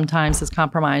ability sometimes is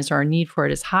compromised, or our need for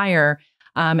it is higher.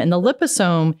 And the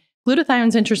liposome, glutathione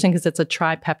is interesting because it's a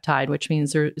tripeptide, which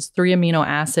means there's 3 amino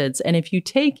acids. And if you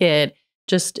take it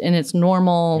just in its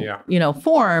normal,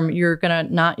 form, you're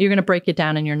gonna break it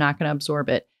down and you're not gonna absorb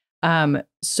it.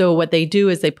 So what they do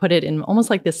is they put it in almost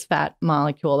like this fat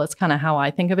molecule. That's kind of how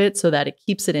I think of it, so that it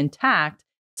keeps it intact,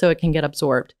 so it can get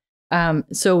absorbed. The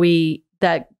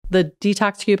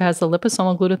detox cube has the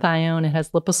liposomal glutathione. It has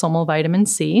liposomal vitamin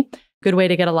C. Good way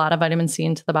to get a lot of vitamin C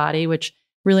into the body, which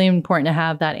really important to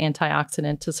have that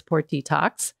antioxidant to support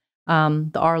detox.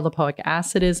 The R-lipoic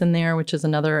acid is in there, which is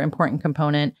another important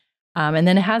component. And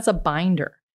then it has a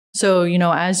binder. So, you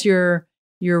know, as you're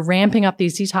ramping up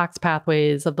these detox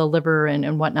pathways of the liver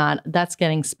and whatnot, that's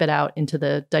getting spit out into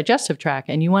the digestive tract,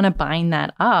 and you want to bind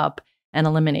that up and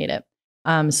eliminate it.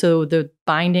 So the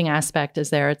binding aspect is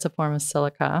there. It's a form of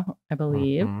silica, I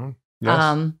believe.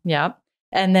 Yes. Yeah.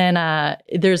 And then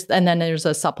there's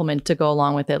a supplement to go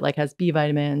along with it, like has B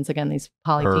vitamins, again, these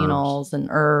polyphenols and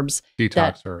herbs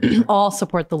detox herbs all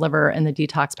support the liver and the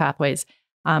detox pathways.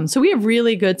 So we have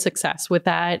really good success with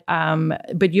that.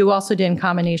 But you also did in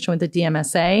combination with the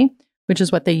DMSA, which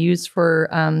is what they use for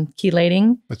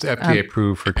chelating. It's FDA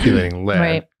approved for chelating lead,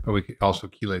 right. But we also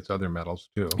chelates other metals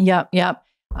too. Yep.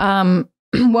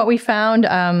 What we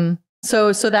found,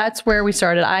 so that's where we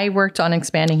started. I worked on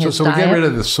expanding his diet. So we get rid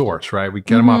of the source, right? We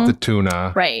get him off the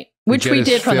tuna. Right. Which we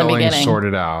did from the beginning.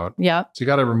 Sorted out. Yeah. So you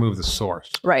got to remove the source.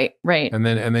 Right. And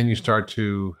then you start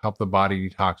to help the body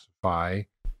detoxify,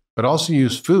 but also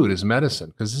use food as medicine,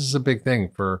 because this is a big thing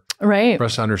for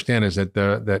us to understand, is that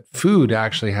that food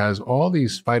actually has all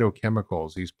these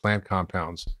phytochemicals, these plant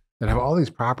compounds that have all these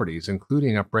properties,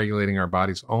 including upregulating our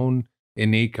body's own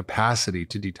innate capacity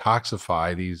to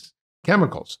detoxify these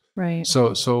chemicals. Right.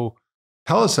 So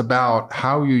tell us about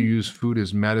how you use food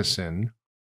as medicine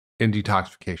in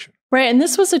detoxification. Right. And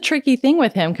this was a tricky thing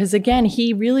with him because, again,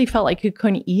 he really felt like he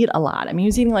couldn't eat a lot. I mean, he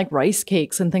was eating like rice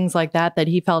cakes and things like that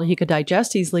he felt he could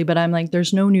digest easily. But I'm like,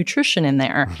 there's no nutrition in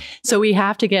there. So we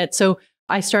have to so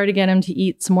I started to get him to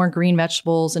eat some more green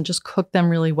vegetables and just cook them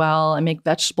really well and make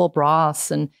vegetable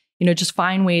broths and, just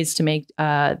find ways to make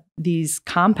these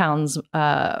compounds,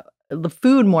 the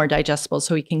food more digestible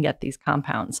so he can get these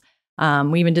compounds.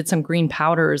 We even did some green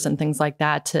powders and things like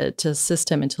that to assist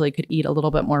him until he could eat a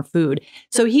little bit more food.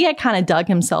 So he had kind of dug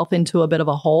himself into a bit of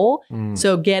a hole.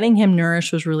 So getting him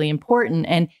nourished was really important.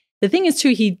 And the thing is,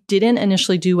 too, he didn't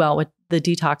initially do well with the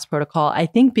detox protocol, I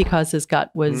think because his gut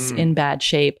was in bad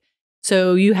shape.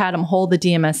 So you had him hold the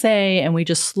DMSA, and we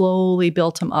just slowly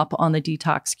built him up on the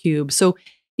detox cube. So,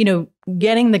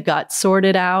 getting the gut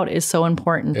sorted out is so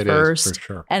important first. It is, for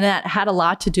sure. And that had a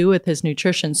lot to do with his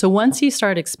nutrition. So once he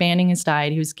started expanding his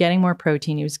diet, he was getting more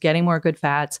protein, he was getting more good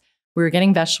fats. We were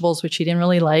getting vegetables, which he didn't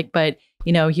really like, but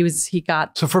he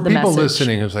got So for the people message.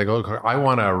 listening, who's like, okay, I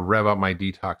want to rev up my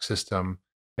detox system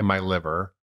in my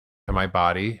liver and my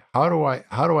body. How do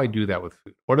I do that with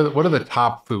food? What are the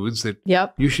top foods that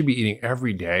you should be eating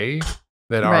every day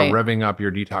that are revving up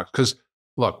your detox? Because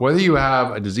look, whether you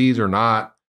have a disease or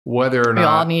not, whether or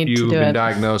not you've been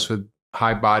diagnosed with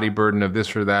high body burden of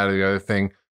this or that or the other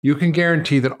thing, you can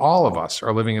guarantee that all of us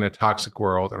are living in a toxic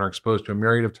world and are exposed to a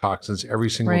myriad of toxins every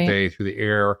single day through the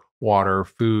air, water,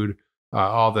 food.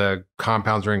 All the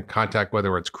compounds are in contact,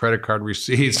 whether it's credit card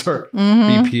receipts or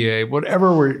BPA,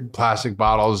 whatever, we're plastic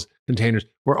bottles, containers,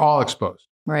 we're all exposed.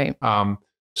 Right.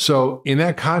 So in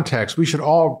that context, we should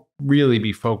all really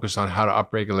be focused on how to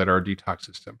upregulate our detox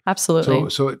system.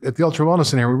 Absolutely. So at the UltraWellness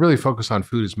Center, we really focus on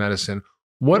food as medicine.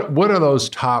 What are those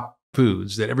top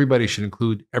foods that everybody should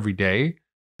include every day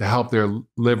to help their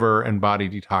liver and body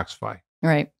detoxify?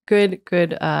 Right. Good.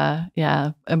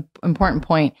 Important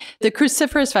point. The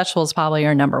cruciferous vegetables probably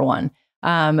are number one.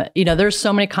 There's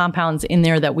so many compounds in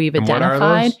there that we've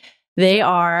identified.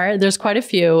 There's quite a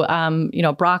few,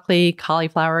 broccoli,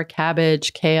 cauliflower,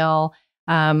 cabbage, kale,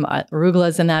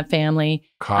 arugula's in that family.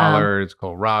 Collards,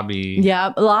 kohlrabi.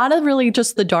 Yeah. A lot of really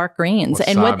just the dark greens. Wasabi.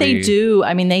 And what they do,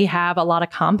 they have a lot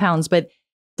of compounds, but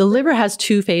the liver has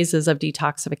 2 phases of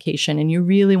detoxification, and you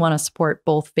really want to support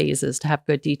both phases to have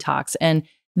good detox. And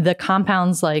the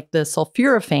compounds like the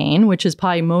sulforaphane, which is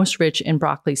probably most rich in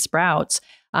broccoli sprouts,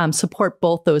 support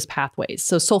both those pathways.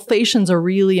 So sulfation's a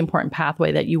really important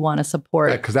pathway that you want to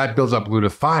support. Because that builds up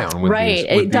glutathione.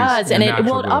 It does. And it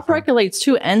upregulates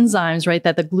 2 enzymes, right,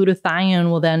 that the glutathione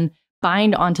will then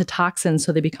bind onto toxins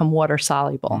so they become water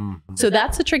soluble. So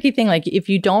that's a tricky thing. Like if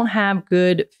you don't have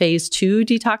good phase 2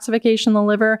 detoxification in the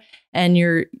liver, and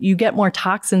you get more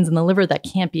toxins in the liver that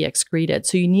can't be excreted.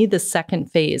 So you need the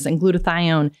second phase, and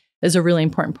glutathione is a really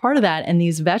important part of that. And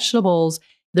these vegetables,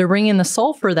 they're bringing the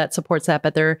sulfur that supports that,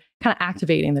 but they're kind of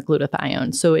activating the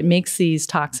glutathione. So it makes these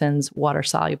toxins water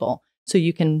soluble. So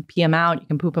you can pee them out, you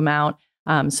can poop them out.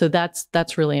 So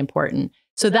that's really important.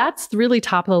 So that's really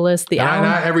top of the list.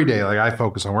 Not every day. Like I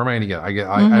focus on where am I going to get?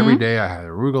 Every day I have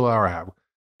arugula, or I have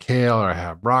kale, or I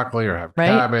have broccoli, or I have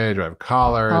cabbage, or I have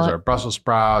collards, or Brussels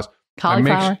sprouts,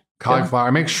 cauliflower.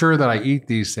 I make sure that I eat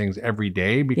these things every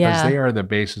day because they are the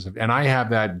basis of. And I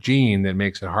have that gene that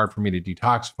makes it hard for me to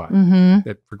detoxify.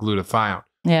 That for glutathione.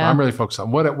 Yeah, I'm really focused on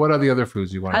what are the other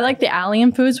foods you want? I like the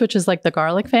allium foods, which is like the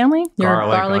garlic family.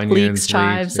 Garlic, onions, leeks,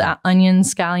 chives,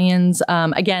 onions, scallions.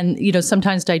 Again,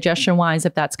 sometimes digestion-wise,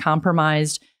 if that's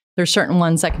compromised, there's certain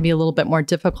ones that can be a little bit more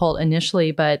difficult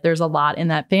initially, but there's a lot in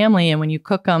that family, and when you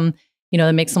cook them,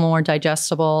 that makes them more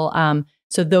digestible.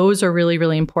 So those are really,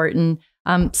 really important.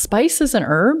 Spices and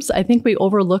herbs, I think we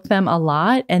overlook them a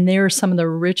lot, and they're some of the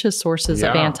richest sources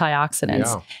of antioxidants.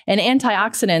 Yeah. And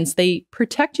antioxidants, they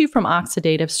protect you from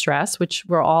oxidative stress, which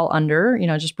we're all under,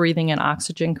 just breathing in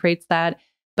oxygen creates that.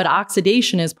 But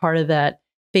oxidation is part of that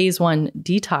phase 1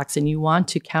 detox, and you want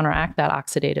to counteract that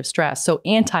oxidative stress. So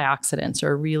antioxidants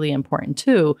are really important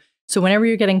too. So whenever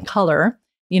you're getting color,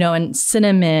 and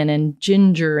cinnamon and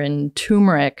ginger and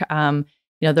turmeric,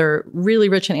 they're really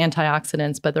rich in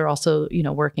antioxidants, but they're also,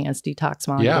 working as detox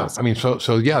molecules.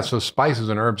 Yeah. So spices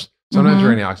and herbs, sometimes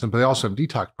they're antioxidant, but they also have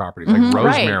detox properties like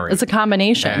rosemary. Right. It's a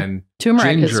combination. And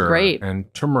turmeric is great.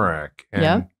 And turmeric.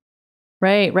 And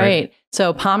Right.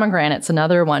 So pomegranate's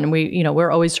another one.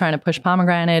 We're always trying to push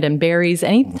pomegranate and berries.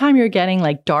 Anytime you're getting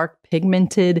like dark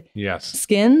pigmented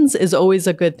skins is always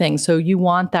a good thing. So you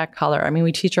want that color.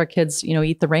 We teach our kids,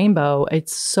 eat the rainbow.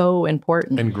 It's so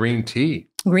important. And green tea.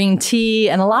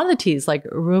 And a lot of the teas like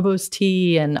rooibos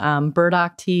tea and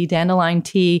burdock tea, dandelion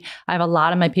tea. I have a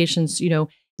lot of my patients,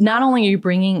 not only are you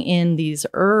bringing in these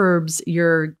herbs,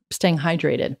 you're staying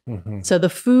hydrated. So the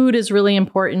food is really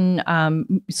important,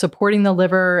 supporting the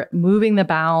liver, moving the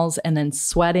bowels, and then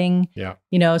sweating.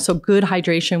 So good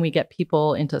hydration. We get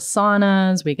people into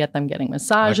saunas. We get them getting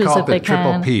massages if they can.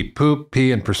 Triple P, poop,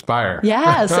 pee, and perspire.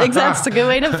 Yes, exactly. That's a good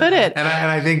way to put it. And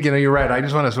I think, you're right. I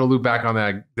just want to sort of loop back on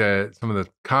that, some of the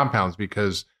compounds,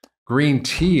 because green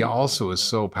tea also is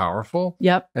so powerful.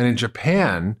 Yep. And in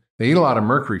Japan, they eat a lot of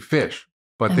mercury fish.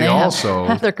 But they also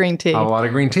have their green tea. A lot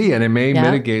of green tea, and it may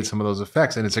mitigate some of those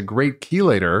effects. And it's a great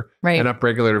chelator and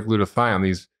upregulator of glutathione,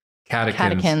 these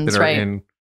catechins that are in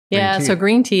green tea. So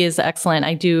green tea is excellent.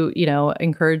 I do,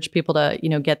 encourage people to,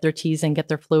 get their teas and get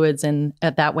their fluids in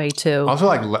that way too. Also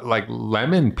like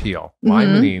lemon peel,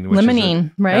 limonene.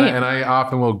 Limonene, right. And I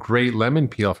often will grate lemon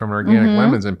peel from organic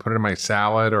lemons and put it in my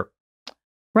salad or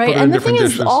Right. And the thing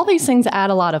is, all these things add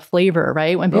a lot of flavor,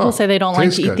 right? When people say they don't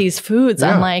like to eat these foods,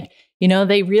 I'm like, you know,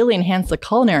 they really enhance the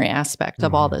culinary aspect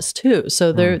of all this too.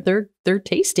 So they're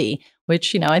tasty,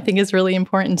 which, you know, I think is really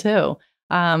important too.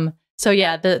 So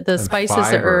yeah, the spices,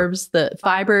 the herbs, the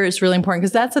fiber is really important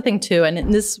because that's the thing too.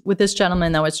 And with this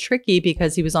gentleman, that was tricky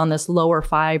because he was on this lower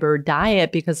fiber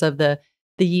diet because of the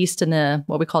yeast and the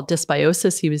what we call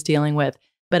dysbiosis he was dealing with.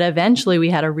 But eventually we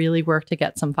had to really work to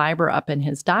get some fiber up in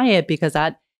his diet because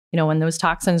that, you know, when those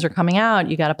toxins are coming out,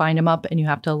 you got to bind them up and you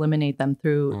have to eliminate them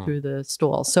through the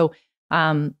stool. So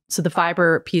the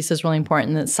fiber piece is really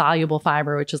important. The soluble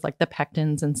fiber, which is like the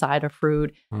pectins inside of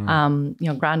fruit, you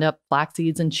know, ground up flax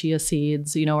seeds and chia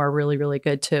seeds, you know, are really, really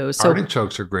good too. So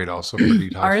artichokes are great also for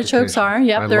detoxification. Artichokes are,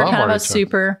 they're kind of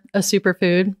a super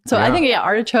food. So I think,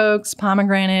 artichokes,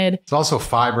 pomegranate. It's also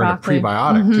fiber broccoli. And a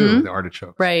prebiotic too, the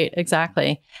artichokes. Right,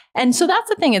 exactly. And so that's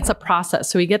the thing. It's a process.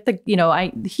 So we get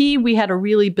we had to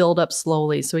really build up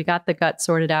slowly. So we got the gut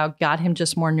sorted out, got him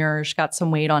just more nourished, got some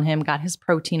weight on him, got his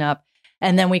protein up.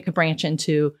 And then we could branch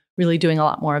into really doing a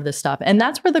lot more of this stuff. And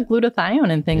that's where the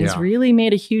glutathione and things really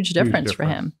made a huge difference for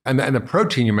him. And the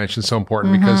protein you mentioned is so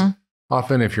important because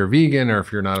often if you're vegan or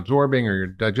if you're not absorbing or your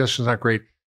digestion's not great,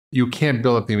 you can't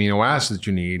build up the amino acids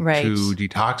you need to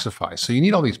detoxify. So you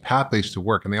need all these pathways to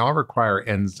work and they all require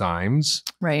enzymes.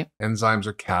 Right. Enzymes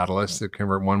are catalysts that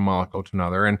convert one molecule to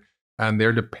another. And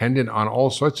they're dependent on all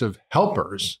sorts of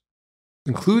helpers,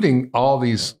 including all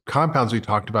these compounds we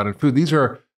talked about in food. These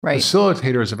are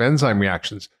facilitators of enzyme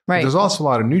reactions. But there's also a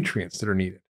lot of nutrients that are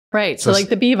needed. Right. So like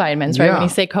the B vitamins, right? When you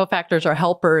say cofactors or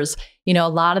helpers, you know, a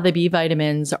lot of the B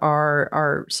vitamins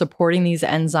are supporting these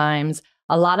enzymes.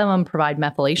 A lot of them provide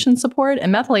methylation support,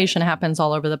 and methylation happens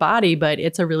all over the body, but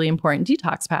it's a really important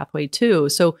detox pathway too.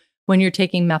 So when you're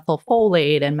taking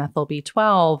methylfolate and methyl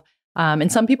B12,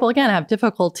 and some people, again, have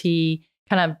difficulty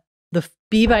kind of the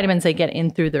B vitamins they get in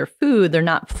through their food, they're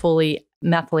not fully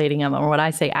methylating them, or what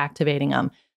I say, activating them.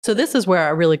 So this is where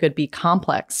a really good B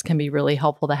complex can be really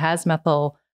helpful that has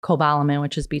methylcobalamin,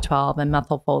 which is B12, and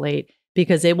methylfolate,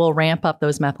 because it will ramp up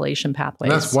those methylation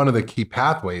pathways. And that's one of the key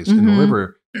pathways in the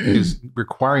liver is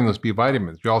requiring those B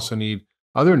vitamins. You also need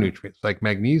other nutrients like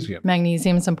magnesium.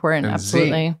 Magnesium is important,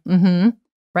 absolutely.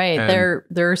 Right, and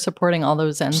they're supporting all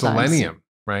those enzymes. Selenium,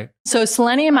 right? So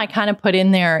selenium I kind of put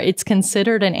in there. It's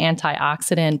considered an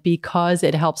antioxidant because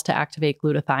it helps to activate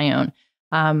glutathione.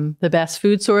 The best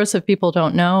food source, if people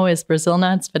don't know, is Brazil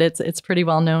nuts, but it's pretty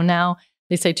well known now.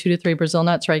 They say 2 to 3 Brazil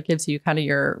nuts, right, gives you kind of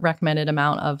your recommended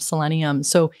amount of selenium.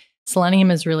 So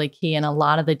selenium is really key, and a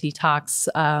lot of the detox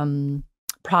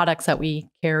products that we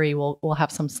carry will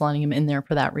have some selenium in there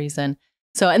for that reason.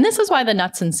 So, and this is why the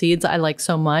nuts and seeds I like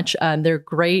so much. They're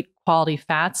great quality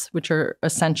fats, which are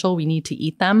essential. We need to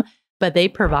eat them, but they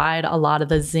provide a lot of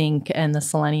the zinc and the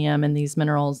selenium and these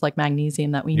minerals like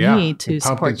magnesium that we need to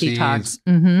support detox.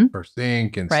 For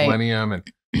zinc and selenium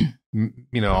and,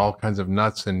 you know, all kinds of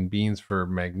nuts and beans for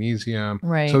magnesium.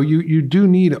 Right. So you do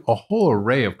need a whole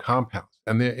array of compounds.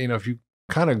 And then, you know, if you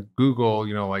kind of Google,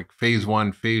 you know, like phase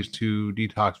 1, phase 2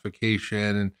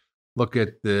 detoxification and look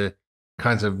at the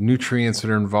kinds of nutrients that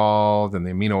are involved and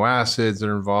the amino acids that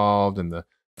are involved and the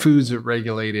foods that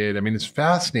regulate it. I mean, it's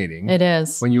fascinating. It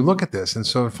is. When you look at this. And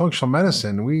so in functional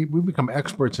medicine, we become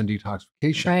experts in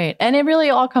detoxification. Right. And it really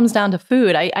all comes down to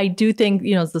food. I do think,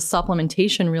 you know, the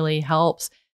supplementation really helps.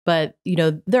 But, you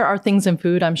know, there are things in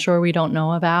food I'm sure we don't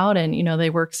know about, and, you know, they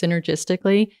work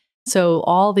synergistically. So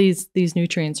all these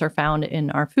nutrients are found in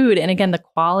our food. And again, the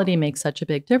quality makes such a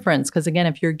big difference because, again,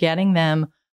 if you're getting them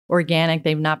organic,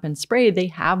 they've not been sprayed, they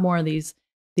have more of these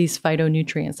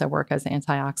phytonutrients that work as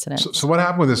antioxidants. So what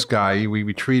happened with this guy?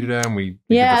 We treated him. We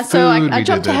so I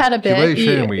jumped ahead a bit.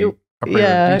 We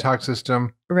upgraded the detox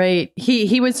system. Right.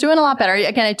 He was doing a lot better.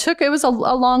 Again, it was a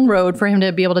long road for him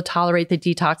to be able to tolerate the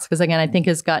detox because, again, I think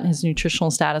his gut and his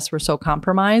nutritional status were so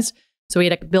compromised. So we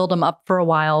had to build him up for a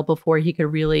while before he could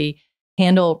really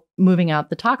handle moving out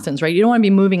the toxins, right? You don't want to be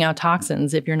moving out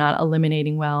toxins if you're not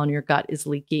eliminating well and your gut is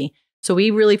leaky. So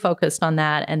we really focused on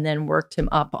that and then worked him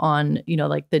up on, you know,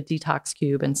 like the detox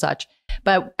cube and such.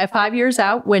 But at 5 years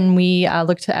out, when we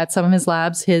looked at some of his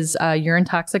labs, his urine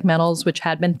toxic metals, which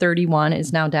had been 31,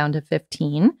 is now down to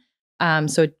 15.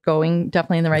 So going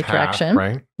definitely in the right direction.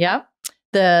 Right. Yeah.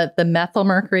 The methyl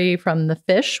mercury from the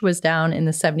fish was down in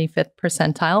the 75th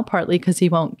percentile, partly because he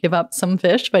won't give up some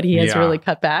fish, but he has really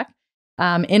cut back.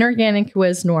 Inorganic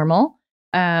was normal.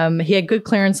 He had good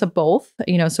clearance of both,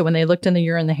 you know, so when they looked in the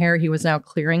urine, the hair, he was now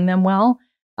clearing them well.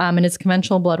 And his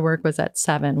conventional blood work was at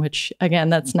 7, which again,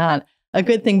 that's not a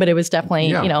good thing, but it was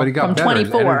definitely, but he got from better.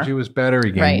 24. His energy was better.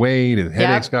 He gained weight. His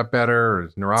headaches got better.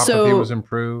 His neuropathy was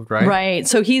improved, right? Right.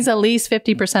 So he's at least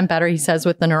 50% better, he says,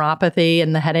 with the neuropathy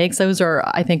and the headaches. Those are,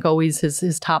 I think, always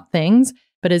his top things.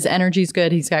 But his energy's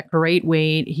good. He's got great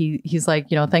weight. He's like,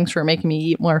 thanks for making me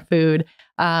eat more food.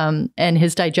 And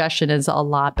his digestion is a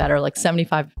lot better, like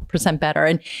 75% better.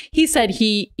 And he said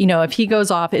if he goes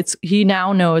off, he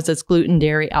now knows it's gluten,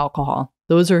 dairy, alcohol.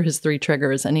 Those are his 3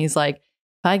 triggers. And he's like,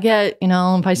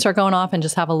 if I start going off and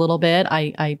just have a little bit,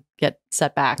 I get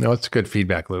set back. No, it's a good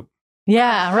feedback loop.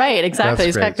 Yeah, right. Exactly.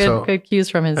 He's got good cues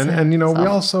from his. And we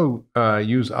also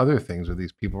use other things with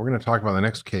these people. We're going to talk about the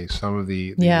next case, some of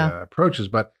the approaches.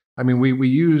 But I mean, we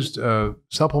used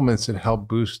supplements that help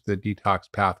boost the detox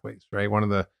pathways, right? One of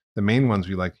the main ones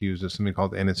we like to use is something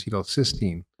called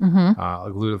N-acetylcysteine,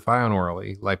 glutathione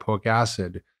orally, lipoic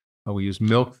acid. We use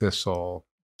milk thistle,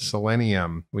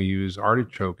 selenium. We use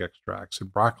artichoke extracts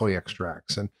and broccoli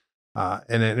extracts, and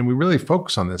we really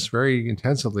focus on this very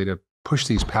intensively to push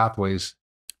these pathways,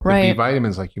 the B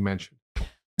vitamins, like you mentioned.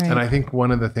 Right. And I think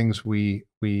one of the things we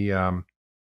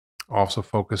also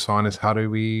focus on is how do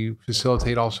we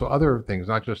facilitate also other things,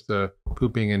 not just the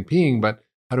pooping and peeing, but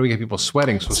how do we get people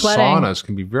sweating? So saunas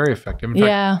can be very effective. In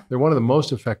fact, they're one of the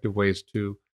most effective ways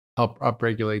to help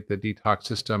upregulate the detox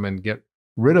system and get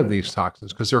rid of these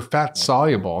toxins, because they're fat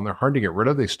soluble and they're hard to get rid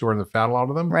of. They store in the fat, a lot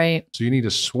of them. Right. So you need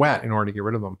to sweat in order to get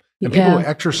rid of them. And people who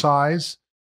exercise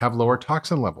have lower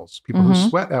toxin levels. People who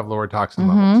sweat have lower toxin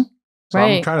levels. So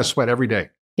I'm trying to sweat every day.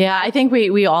 Yeah, I think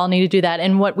we all need to do that.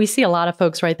 And what we see a lot of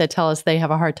folks, right, that tell us they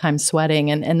have a hard time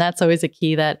sweating. And that's always a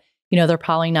key that, they're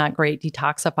probably not great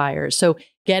detoxifiers. So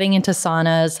getting into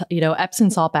saunas, Epsom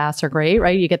salt baths are great,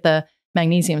 right? You get the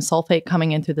magnesium sulfate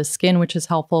coming in through the skin, which is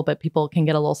helpful, but people can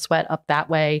get a little sweat up that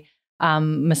way.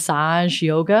 Massage,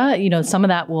 yoga, some of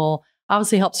that will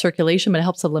obviously help circulation, but it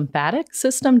helps the lymphatic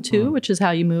system too, which is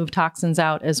how you move toxins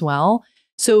out as well.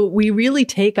 So we really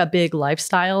take a big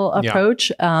lifestyle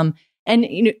approach.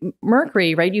 And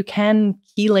mercury, right? You can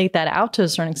chelate that out to a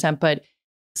certain extent, but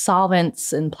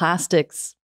solvents and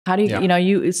plastics, how do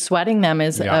you, sweating them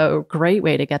is a great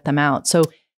way to get them out. So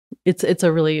it's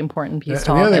a really important piece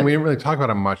to all. The other thing, we didn't really talk about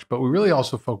it much, but we really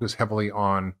also focus heavily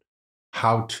on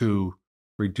how to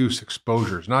reduce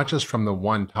exposures, not just from the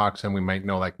one toxin we might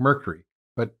know like mercury,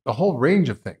 but a whole range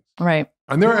of things. Right.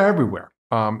 And they're everywhere.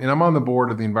 And I'm on the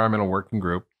board of the Environmental Working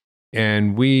Group,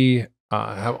 and we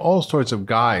have all sorts of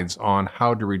guides on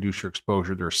how to reduce your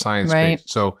exposure. They're science-based.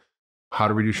 So how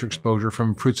to reduce your exposure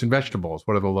from fruits and vegetables.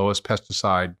 What are the lowest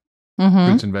pesticide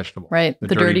fruits and vegetables? Right.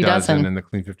 The Dirty Dozen and the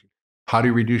Clean 50. How do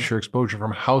you reduce your exposure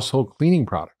from household cleaning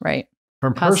products? Right.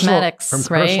 From cosmetics,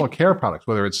 personal care products,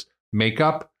 whether it's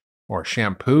makeup or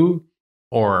shampoo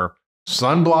or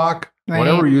sunblock,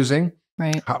 whatever we're using.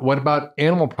 Right. What about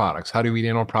animal products? How do you eat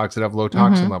animal products that have low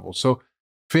toxin levels? So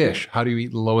fish, how do you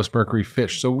eat the lowest mercury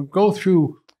fish? So we go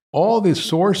through all these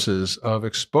sources of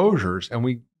exposures and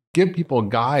we give people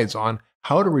guides on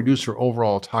how to reduce your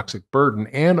overall toxic burden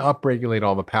and upregulate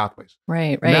all the pathways.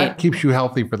 Right. And that keeps you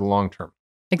healthy for the long term.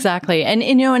 Exactly. And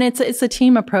it's a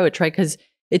team approach, right? Because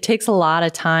it takes a lot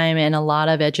of time and a lot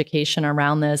of education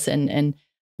around this and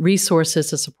resources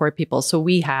to support people. So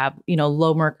we have,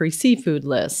 low mercury seafood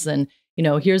lists, and,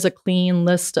 here's a clean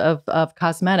list of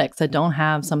cosmetics that don't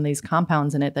have some of these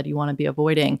compounds in it that you want to be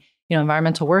avoiding.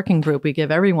 Environmental Working Group, we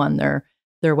give everyone their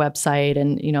website,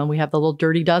 and, we have the little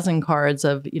Dirty Dozen cards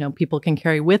of, people can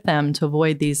carry with them to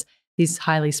avoid these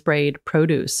highly sprayed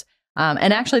produce.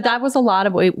 And actually, that was a lot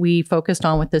of what we focused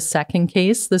on with this second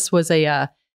case. This was a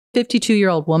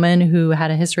 52-year-old woman who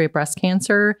had a history of breast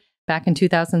cancer back in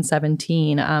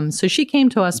 2017. So she came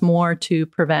to us more to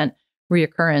prevent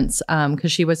reoccurrence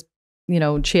because she was,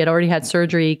 she had already had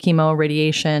surgery, chemo,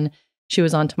 radiation. She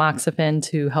was on tamoxifen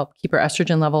to help keep her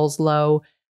estrogen levels low,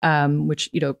 which,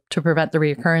 to prevent the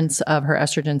reoccurrence of her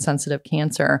estrogen-sensitive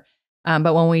cancer.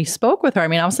 But when we spoke with her,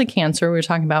 obviously cancer, we were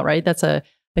talking about, right? That's a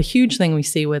huge thing we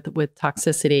see with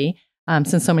toxicity,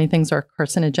 since so many things are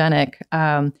carcinogenic.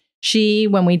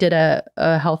 When we did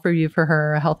a health review for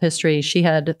her, a health history, she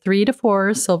had 3 to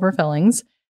 4 silver fillings.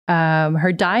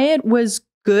 Her diet was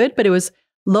good, but it was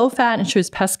low fat and she was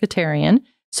pescatarian.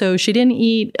 So she didn't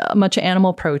eat much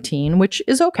animal protein, which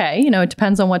is okay. It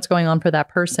depends on what's going on for that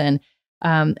person.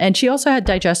 And she also had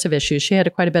digestive issues. She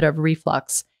had quite a bit of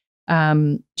reflux.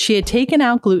 She had taken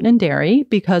out gluten and dairy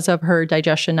because of her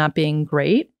digestion not being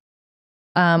great.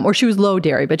 Or she was low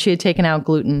dairy, but she had taken out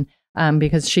gluten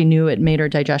because she knew it made her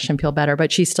digestion feel better,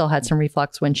 but she still had some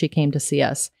reflux when she came to see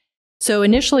us. So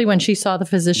initially when she saw the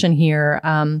physician here,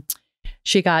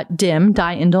 She got DIM,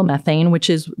 diindolylmethane, which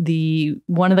is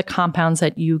one of the compounds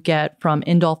that you get from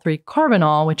indole-3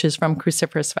 carbinol, which is from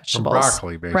cruciferous vegetables. From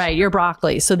broccoli, basically. Right, your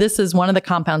broccoli. So this is one of the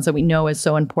compounds that we know is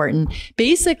so important.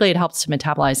 Basically, it helps to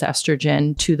metabolize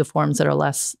estrogen to the forms that are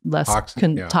less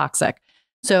toxic.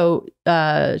 So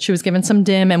she was given some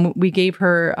DIM, and we gave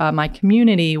her my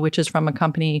community, which is from a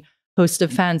company, Host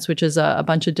Defense, which is a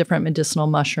bunch of different medicinal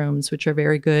mushrooms, which are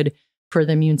very good for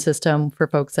the immune system for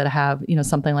folks that have,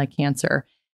 something like cancer.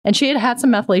 And she had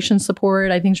some methylation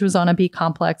support. I think she was on a B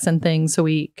complex and things. So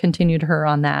we continued her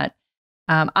on that.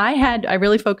 I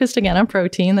really focused again on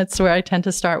protein. That's where I tend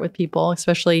to start with people,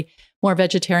 especially more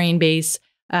vegetarian base.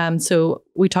 So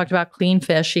we talked about clean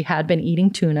fish. She had been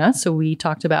eating tuna. So we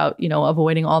talked about,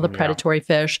 avoiding all the predatory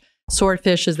fish.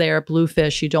 Swordfish is there,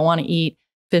 bluefish. You don't want to eat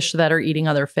fish that are eating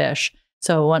other fish.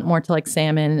 So I went more to like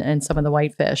salmon and some of the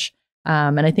whitefish.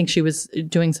 And I think she was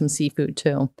doing some seafood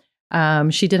too.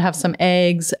 She did have some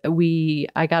eggs.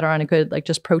 I got her on a good,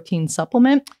 just protein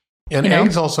supplement. And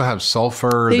eggs also have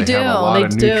sulfur. They have a lot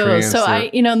of nutrients. So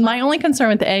my only concern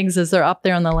with the eggs is they're up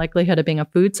there on the likelihood of being a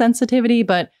food sensitivity,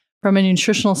 but from a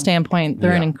nutritional standpoint,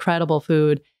 they're an incredible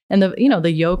food. And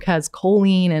the yolk has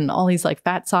choline and all these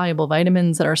fat soluble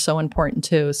vitamins that are so important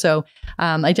too. So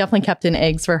I definitely kept in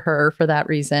eggs for her for that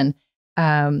reason.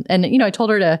 And I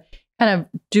told her to kind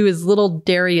of do as little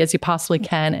dairy as you possibly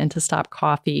can and to stop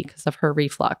coffee because of her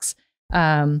reflux.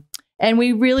 And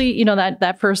we really,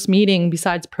 that first meeting,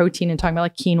 besides protein and talking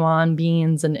about quinoa and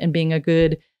beans and being a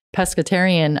good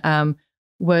pescatarian,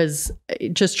 was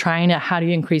just trying how do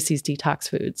you increase these detox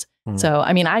foods? So,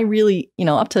 I really,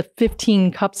 up to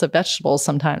 15 cups of vegetables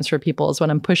sometimes for people is what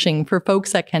I'm pushing for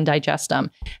folks that can digest them.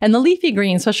 And the leafy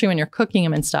greens, especially when you're cooking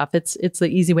them and stuff, it's the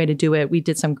easy way to do it. We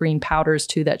did some green powders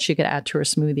too that she could add to her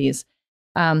smoothies.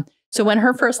 So when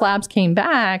her first labs came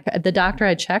back, the doctor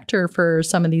had checked her for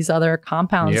some of these other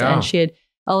compounds and she had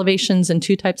elevations in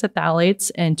 2 types of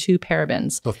phthalates and 2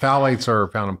 parabens. So phthalates are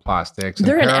found in plastics.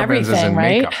 They're in everything,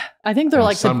 right? Makeup. I think they're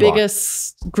the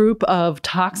biggest group of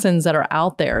toxins that are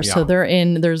out there. Yeah.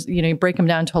 So you break them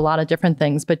down to a lot of different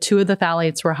things, but 2 of the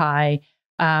phthalates were high.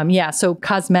 So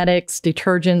cosmetics,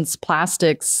 detergents,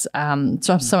 plastics, some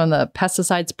of the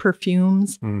pesticides,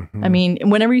 perfumes.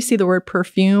 Whenever you see the word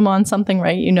perfume on something,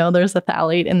 right, there's a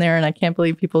phthalate in there, and I can't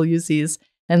believe people use these,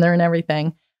 and they're in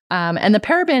everything. And the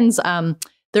parabens,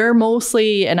 they're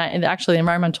mostly, and actually the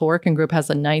Environmental Working Group has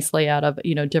a nice layout of,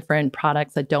 different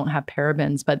products that don't have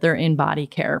parabens, but they're in body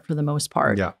care for the most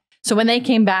part. Yeah. So when they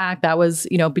came back, that was,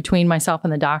 between myself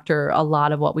and the doctor, a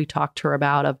lot of what we talked to her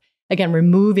about of, again,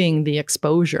 removing the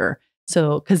exposure.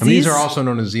 So, because these are also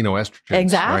known as xenoestrogens.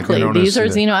 Exactly. Right? These are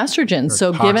xenoestrogens.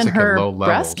 So given her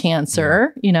breast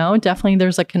cancer, definitely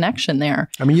there's a connection there.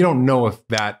 You don't know if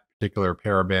that particular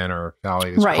paraben or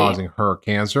phthalate is causing her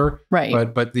cancer.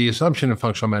 Right. But the assumption in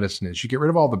functional medicine is you get rid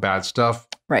of all the bad stuff.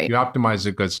 Right. You optimize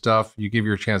the good stuff. You give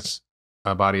your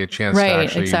body a chance to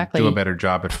actually do a better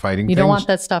job at fighting things. You don't want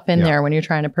that stuff in there when you're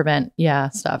trying to prevent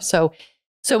stuff.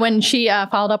 So when she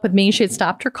followed up with me, she had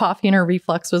stopped her coffee and her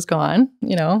reflux was gone.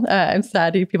 I'm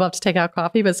sad people have to take out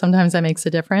coffee, but sometimes that makes a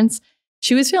difference.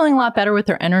 She was feeling a lot better with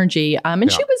her energy.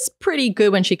 And she was pretty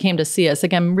good when she came to see us.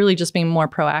 Again, really just being more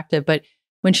proactive. But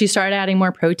when she started adding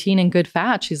more protein and good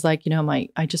fat, she's like,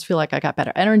 I just feel like I got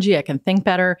better energy. I can think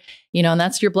better, and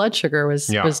that's your blood sugar was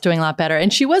doing a lot better.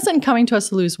 And she wasn't coming to us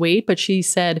to lose weight, but she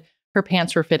said her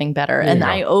pants were fitting better. And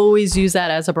I always use that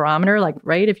as a barometer,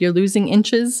 if you're losing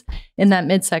inches in that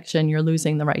midsection, you're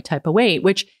losing the right type of weight,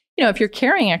 which, if you're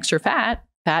carrying extra fat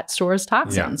stores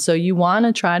toxins. Yeah. So you want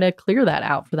to try to clear that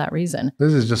out for that reason.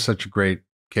 This is just such a great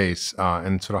case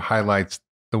and sort of highlights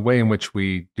the way in which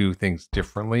we do things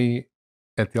differently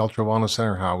at the UltraWellness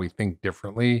Center, how we think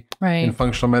differently in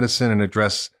functional medicine and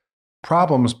address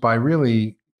problems by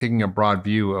really taking a broad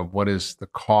view of what is the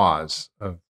cause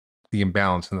of the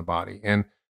imbalance in the body. And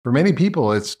for many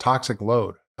people, it's toxic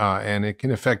load, and it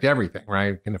can affect everything,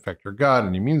 right? It can affect your gut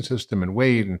and immune system and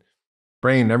weight and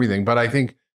brain and everything. But I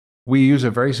think we use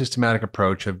a very systematic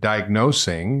approach of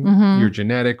diagnosing your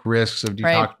genetic risks of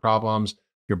detox problems,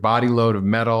 your body load of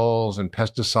metals and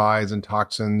pesticides and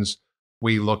toxins.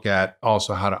 We look at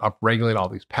also how to upregulate all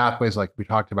these pathways like we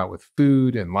talked about with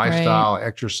food and lifestyle,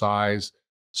 exercise,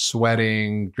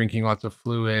 sweating, drinking lots of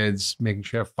fluids, making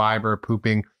sure you have fiber,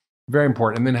 pooping. Very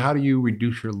important. And then how do you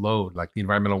reduce your load? Like the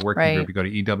Environmental Working Group, you go to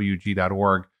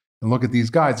ewg.org and look at these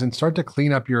guides and start to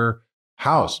clean up your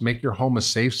house, make your home a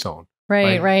safe zone.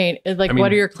 Right.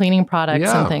 What are your cleaning products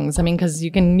and things? Because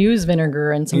you can use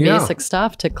vinegar and some basic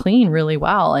stuff to clean really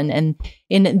well. And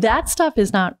that stuff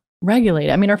is not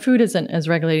regulated. Our food isn't as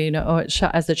regulated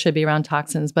as it should be around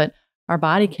toxins, but our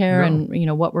body care and,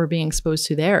 what we're being exposed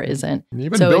to there isn't. And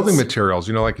even building materials,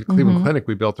 like at Cleveland Clinic,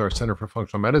 we built our Center for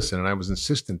Functional Medicine, and I was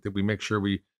insistent that we make sure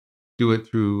we do it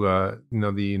through,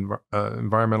 the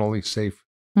environmentally safe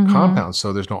compounds.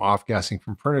 So there's no off-gassing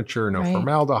from furniture, no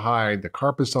formaldehyde, the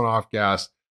carpets don't off-gas,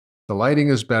 the lighting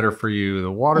is better for you,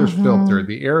 the water's filtered,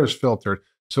 the air is filtered.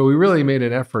 So we really made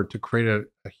an effort to create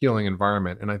a healing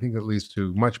environment. And I think that leads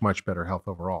to much, much better health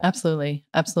overall. Absolutely.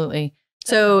 Absolutely.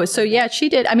 So yeah, she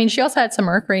did. I mean, she also had some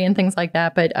mercury and things like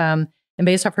that, but, and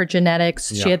based off her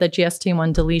genetics, she had the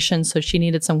GST1 deletion. So she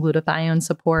needed some glutathione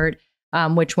support,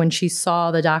 which when she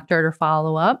saw the doctor at her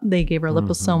follow-up, they gave her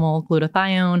liposomal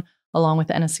glutathione along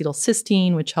with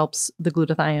N-acetylcysteine, which helps the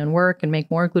glutathione work and make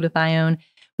more glutathione.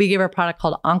 We gave her a product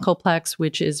called Oncomplex,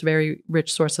 which is very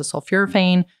rich source of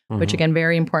sulforaphane, which again,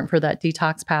 very important for that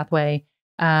detox pathway.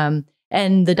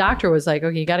 And the doctor was like,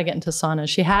 okay, you got to get into sauna.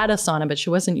 She had a sauna, but she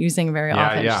wasn't using very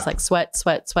often. She's like, sweat,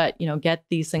 get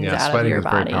these things out of your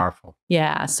body. Sweating is very powerful.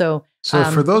 Yeah. So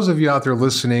for those of you out there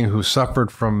listening who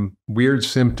suffered from weird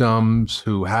symptoms,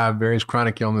 who have various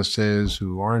chronic illnesses,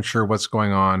 who aren't sure what's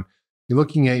going on, you're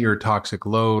looking at your toxic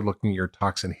load, looking at your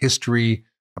toxin history,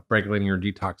 upregulating your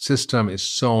detox system is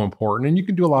so important. And you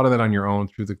can do a lot of that on your own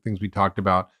through the things we talked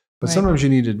about. But sometimes you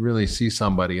need to really see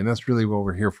somebody. And that's really what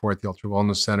we're here for at the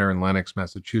UltraWellness Center in Lenox,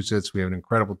 Massachusetts. We have an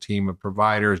incredible team of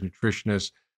providers,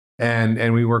 nutritionists,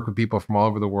 and we work with people from all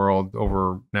over the world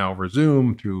over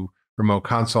Zoom through remote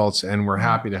consults. And we're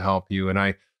happy to help you. And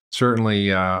I certainly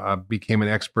became an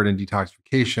expert in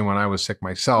detoxification when I was sick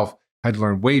myself. I had to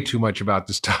learn way too much about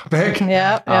this topic.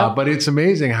 But it's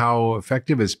amazing how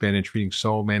effective it's been in treating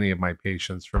so many of my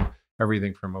patients, from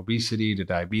everything from obesity to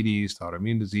diabetes to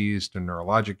autoimmune disease to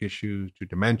neurologic issues to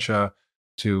dementia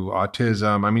to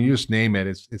autism. I mean, you just name it.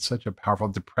 It's such a powerful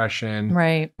depression,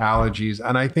 allergies.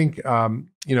 And I think,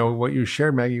 what you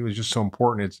shared, Maggie, was just so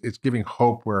important. It's giving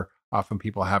hope where often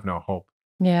people have no hope.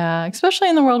 Yeah, especially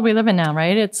in the world we live in now,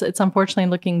 right? It's unfortunately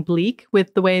looking bleak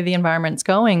with the way the environment's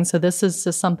going. So this is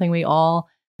just something we all,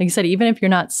 like you said, even if you're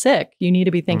not sick, you need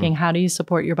to be thinking, how do you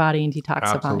support your body in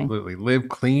detoxifying? Absolutely. Live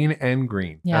clean and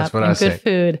green. Yeah, that's what I say. Good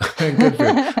food. Good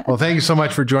food. Well, thank you so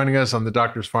much for joining us on the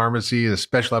Doctor's Pharmacy, a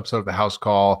special episode of the House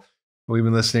Call. We've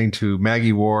been listening to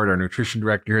Maggie Ward, our nutrition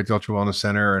director here at the UltraWellness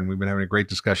Center, and we've been having a great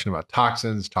discussion about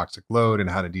toxins, toxic load,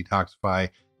 and how to detoxify.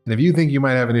 And if you think you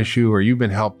might have an issue or you've been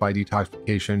helped by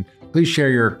detoxification, please share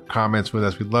your comments with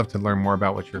us. We'd love to learn more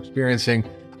about what you're experiencing.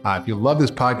 If you love this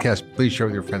podcast, please share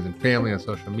with your friends and family on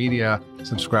social media,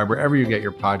 subscribe wherever you get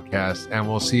your podcasts, and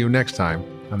we'll see you next time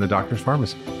on the Doctor's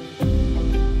Pharmacy.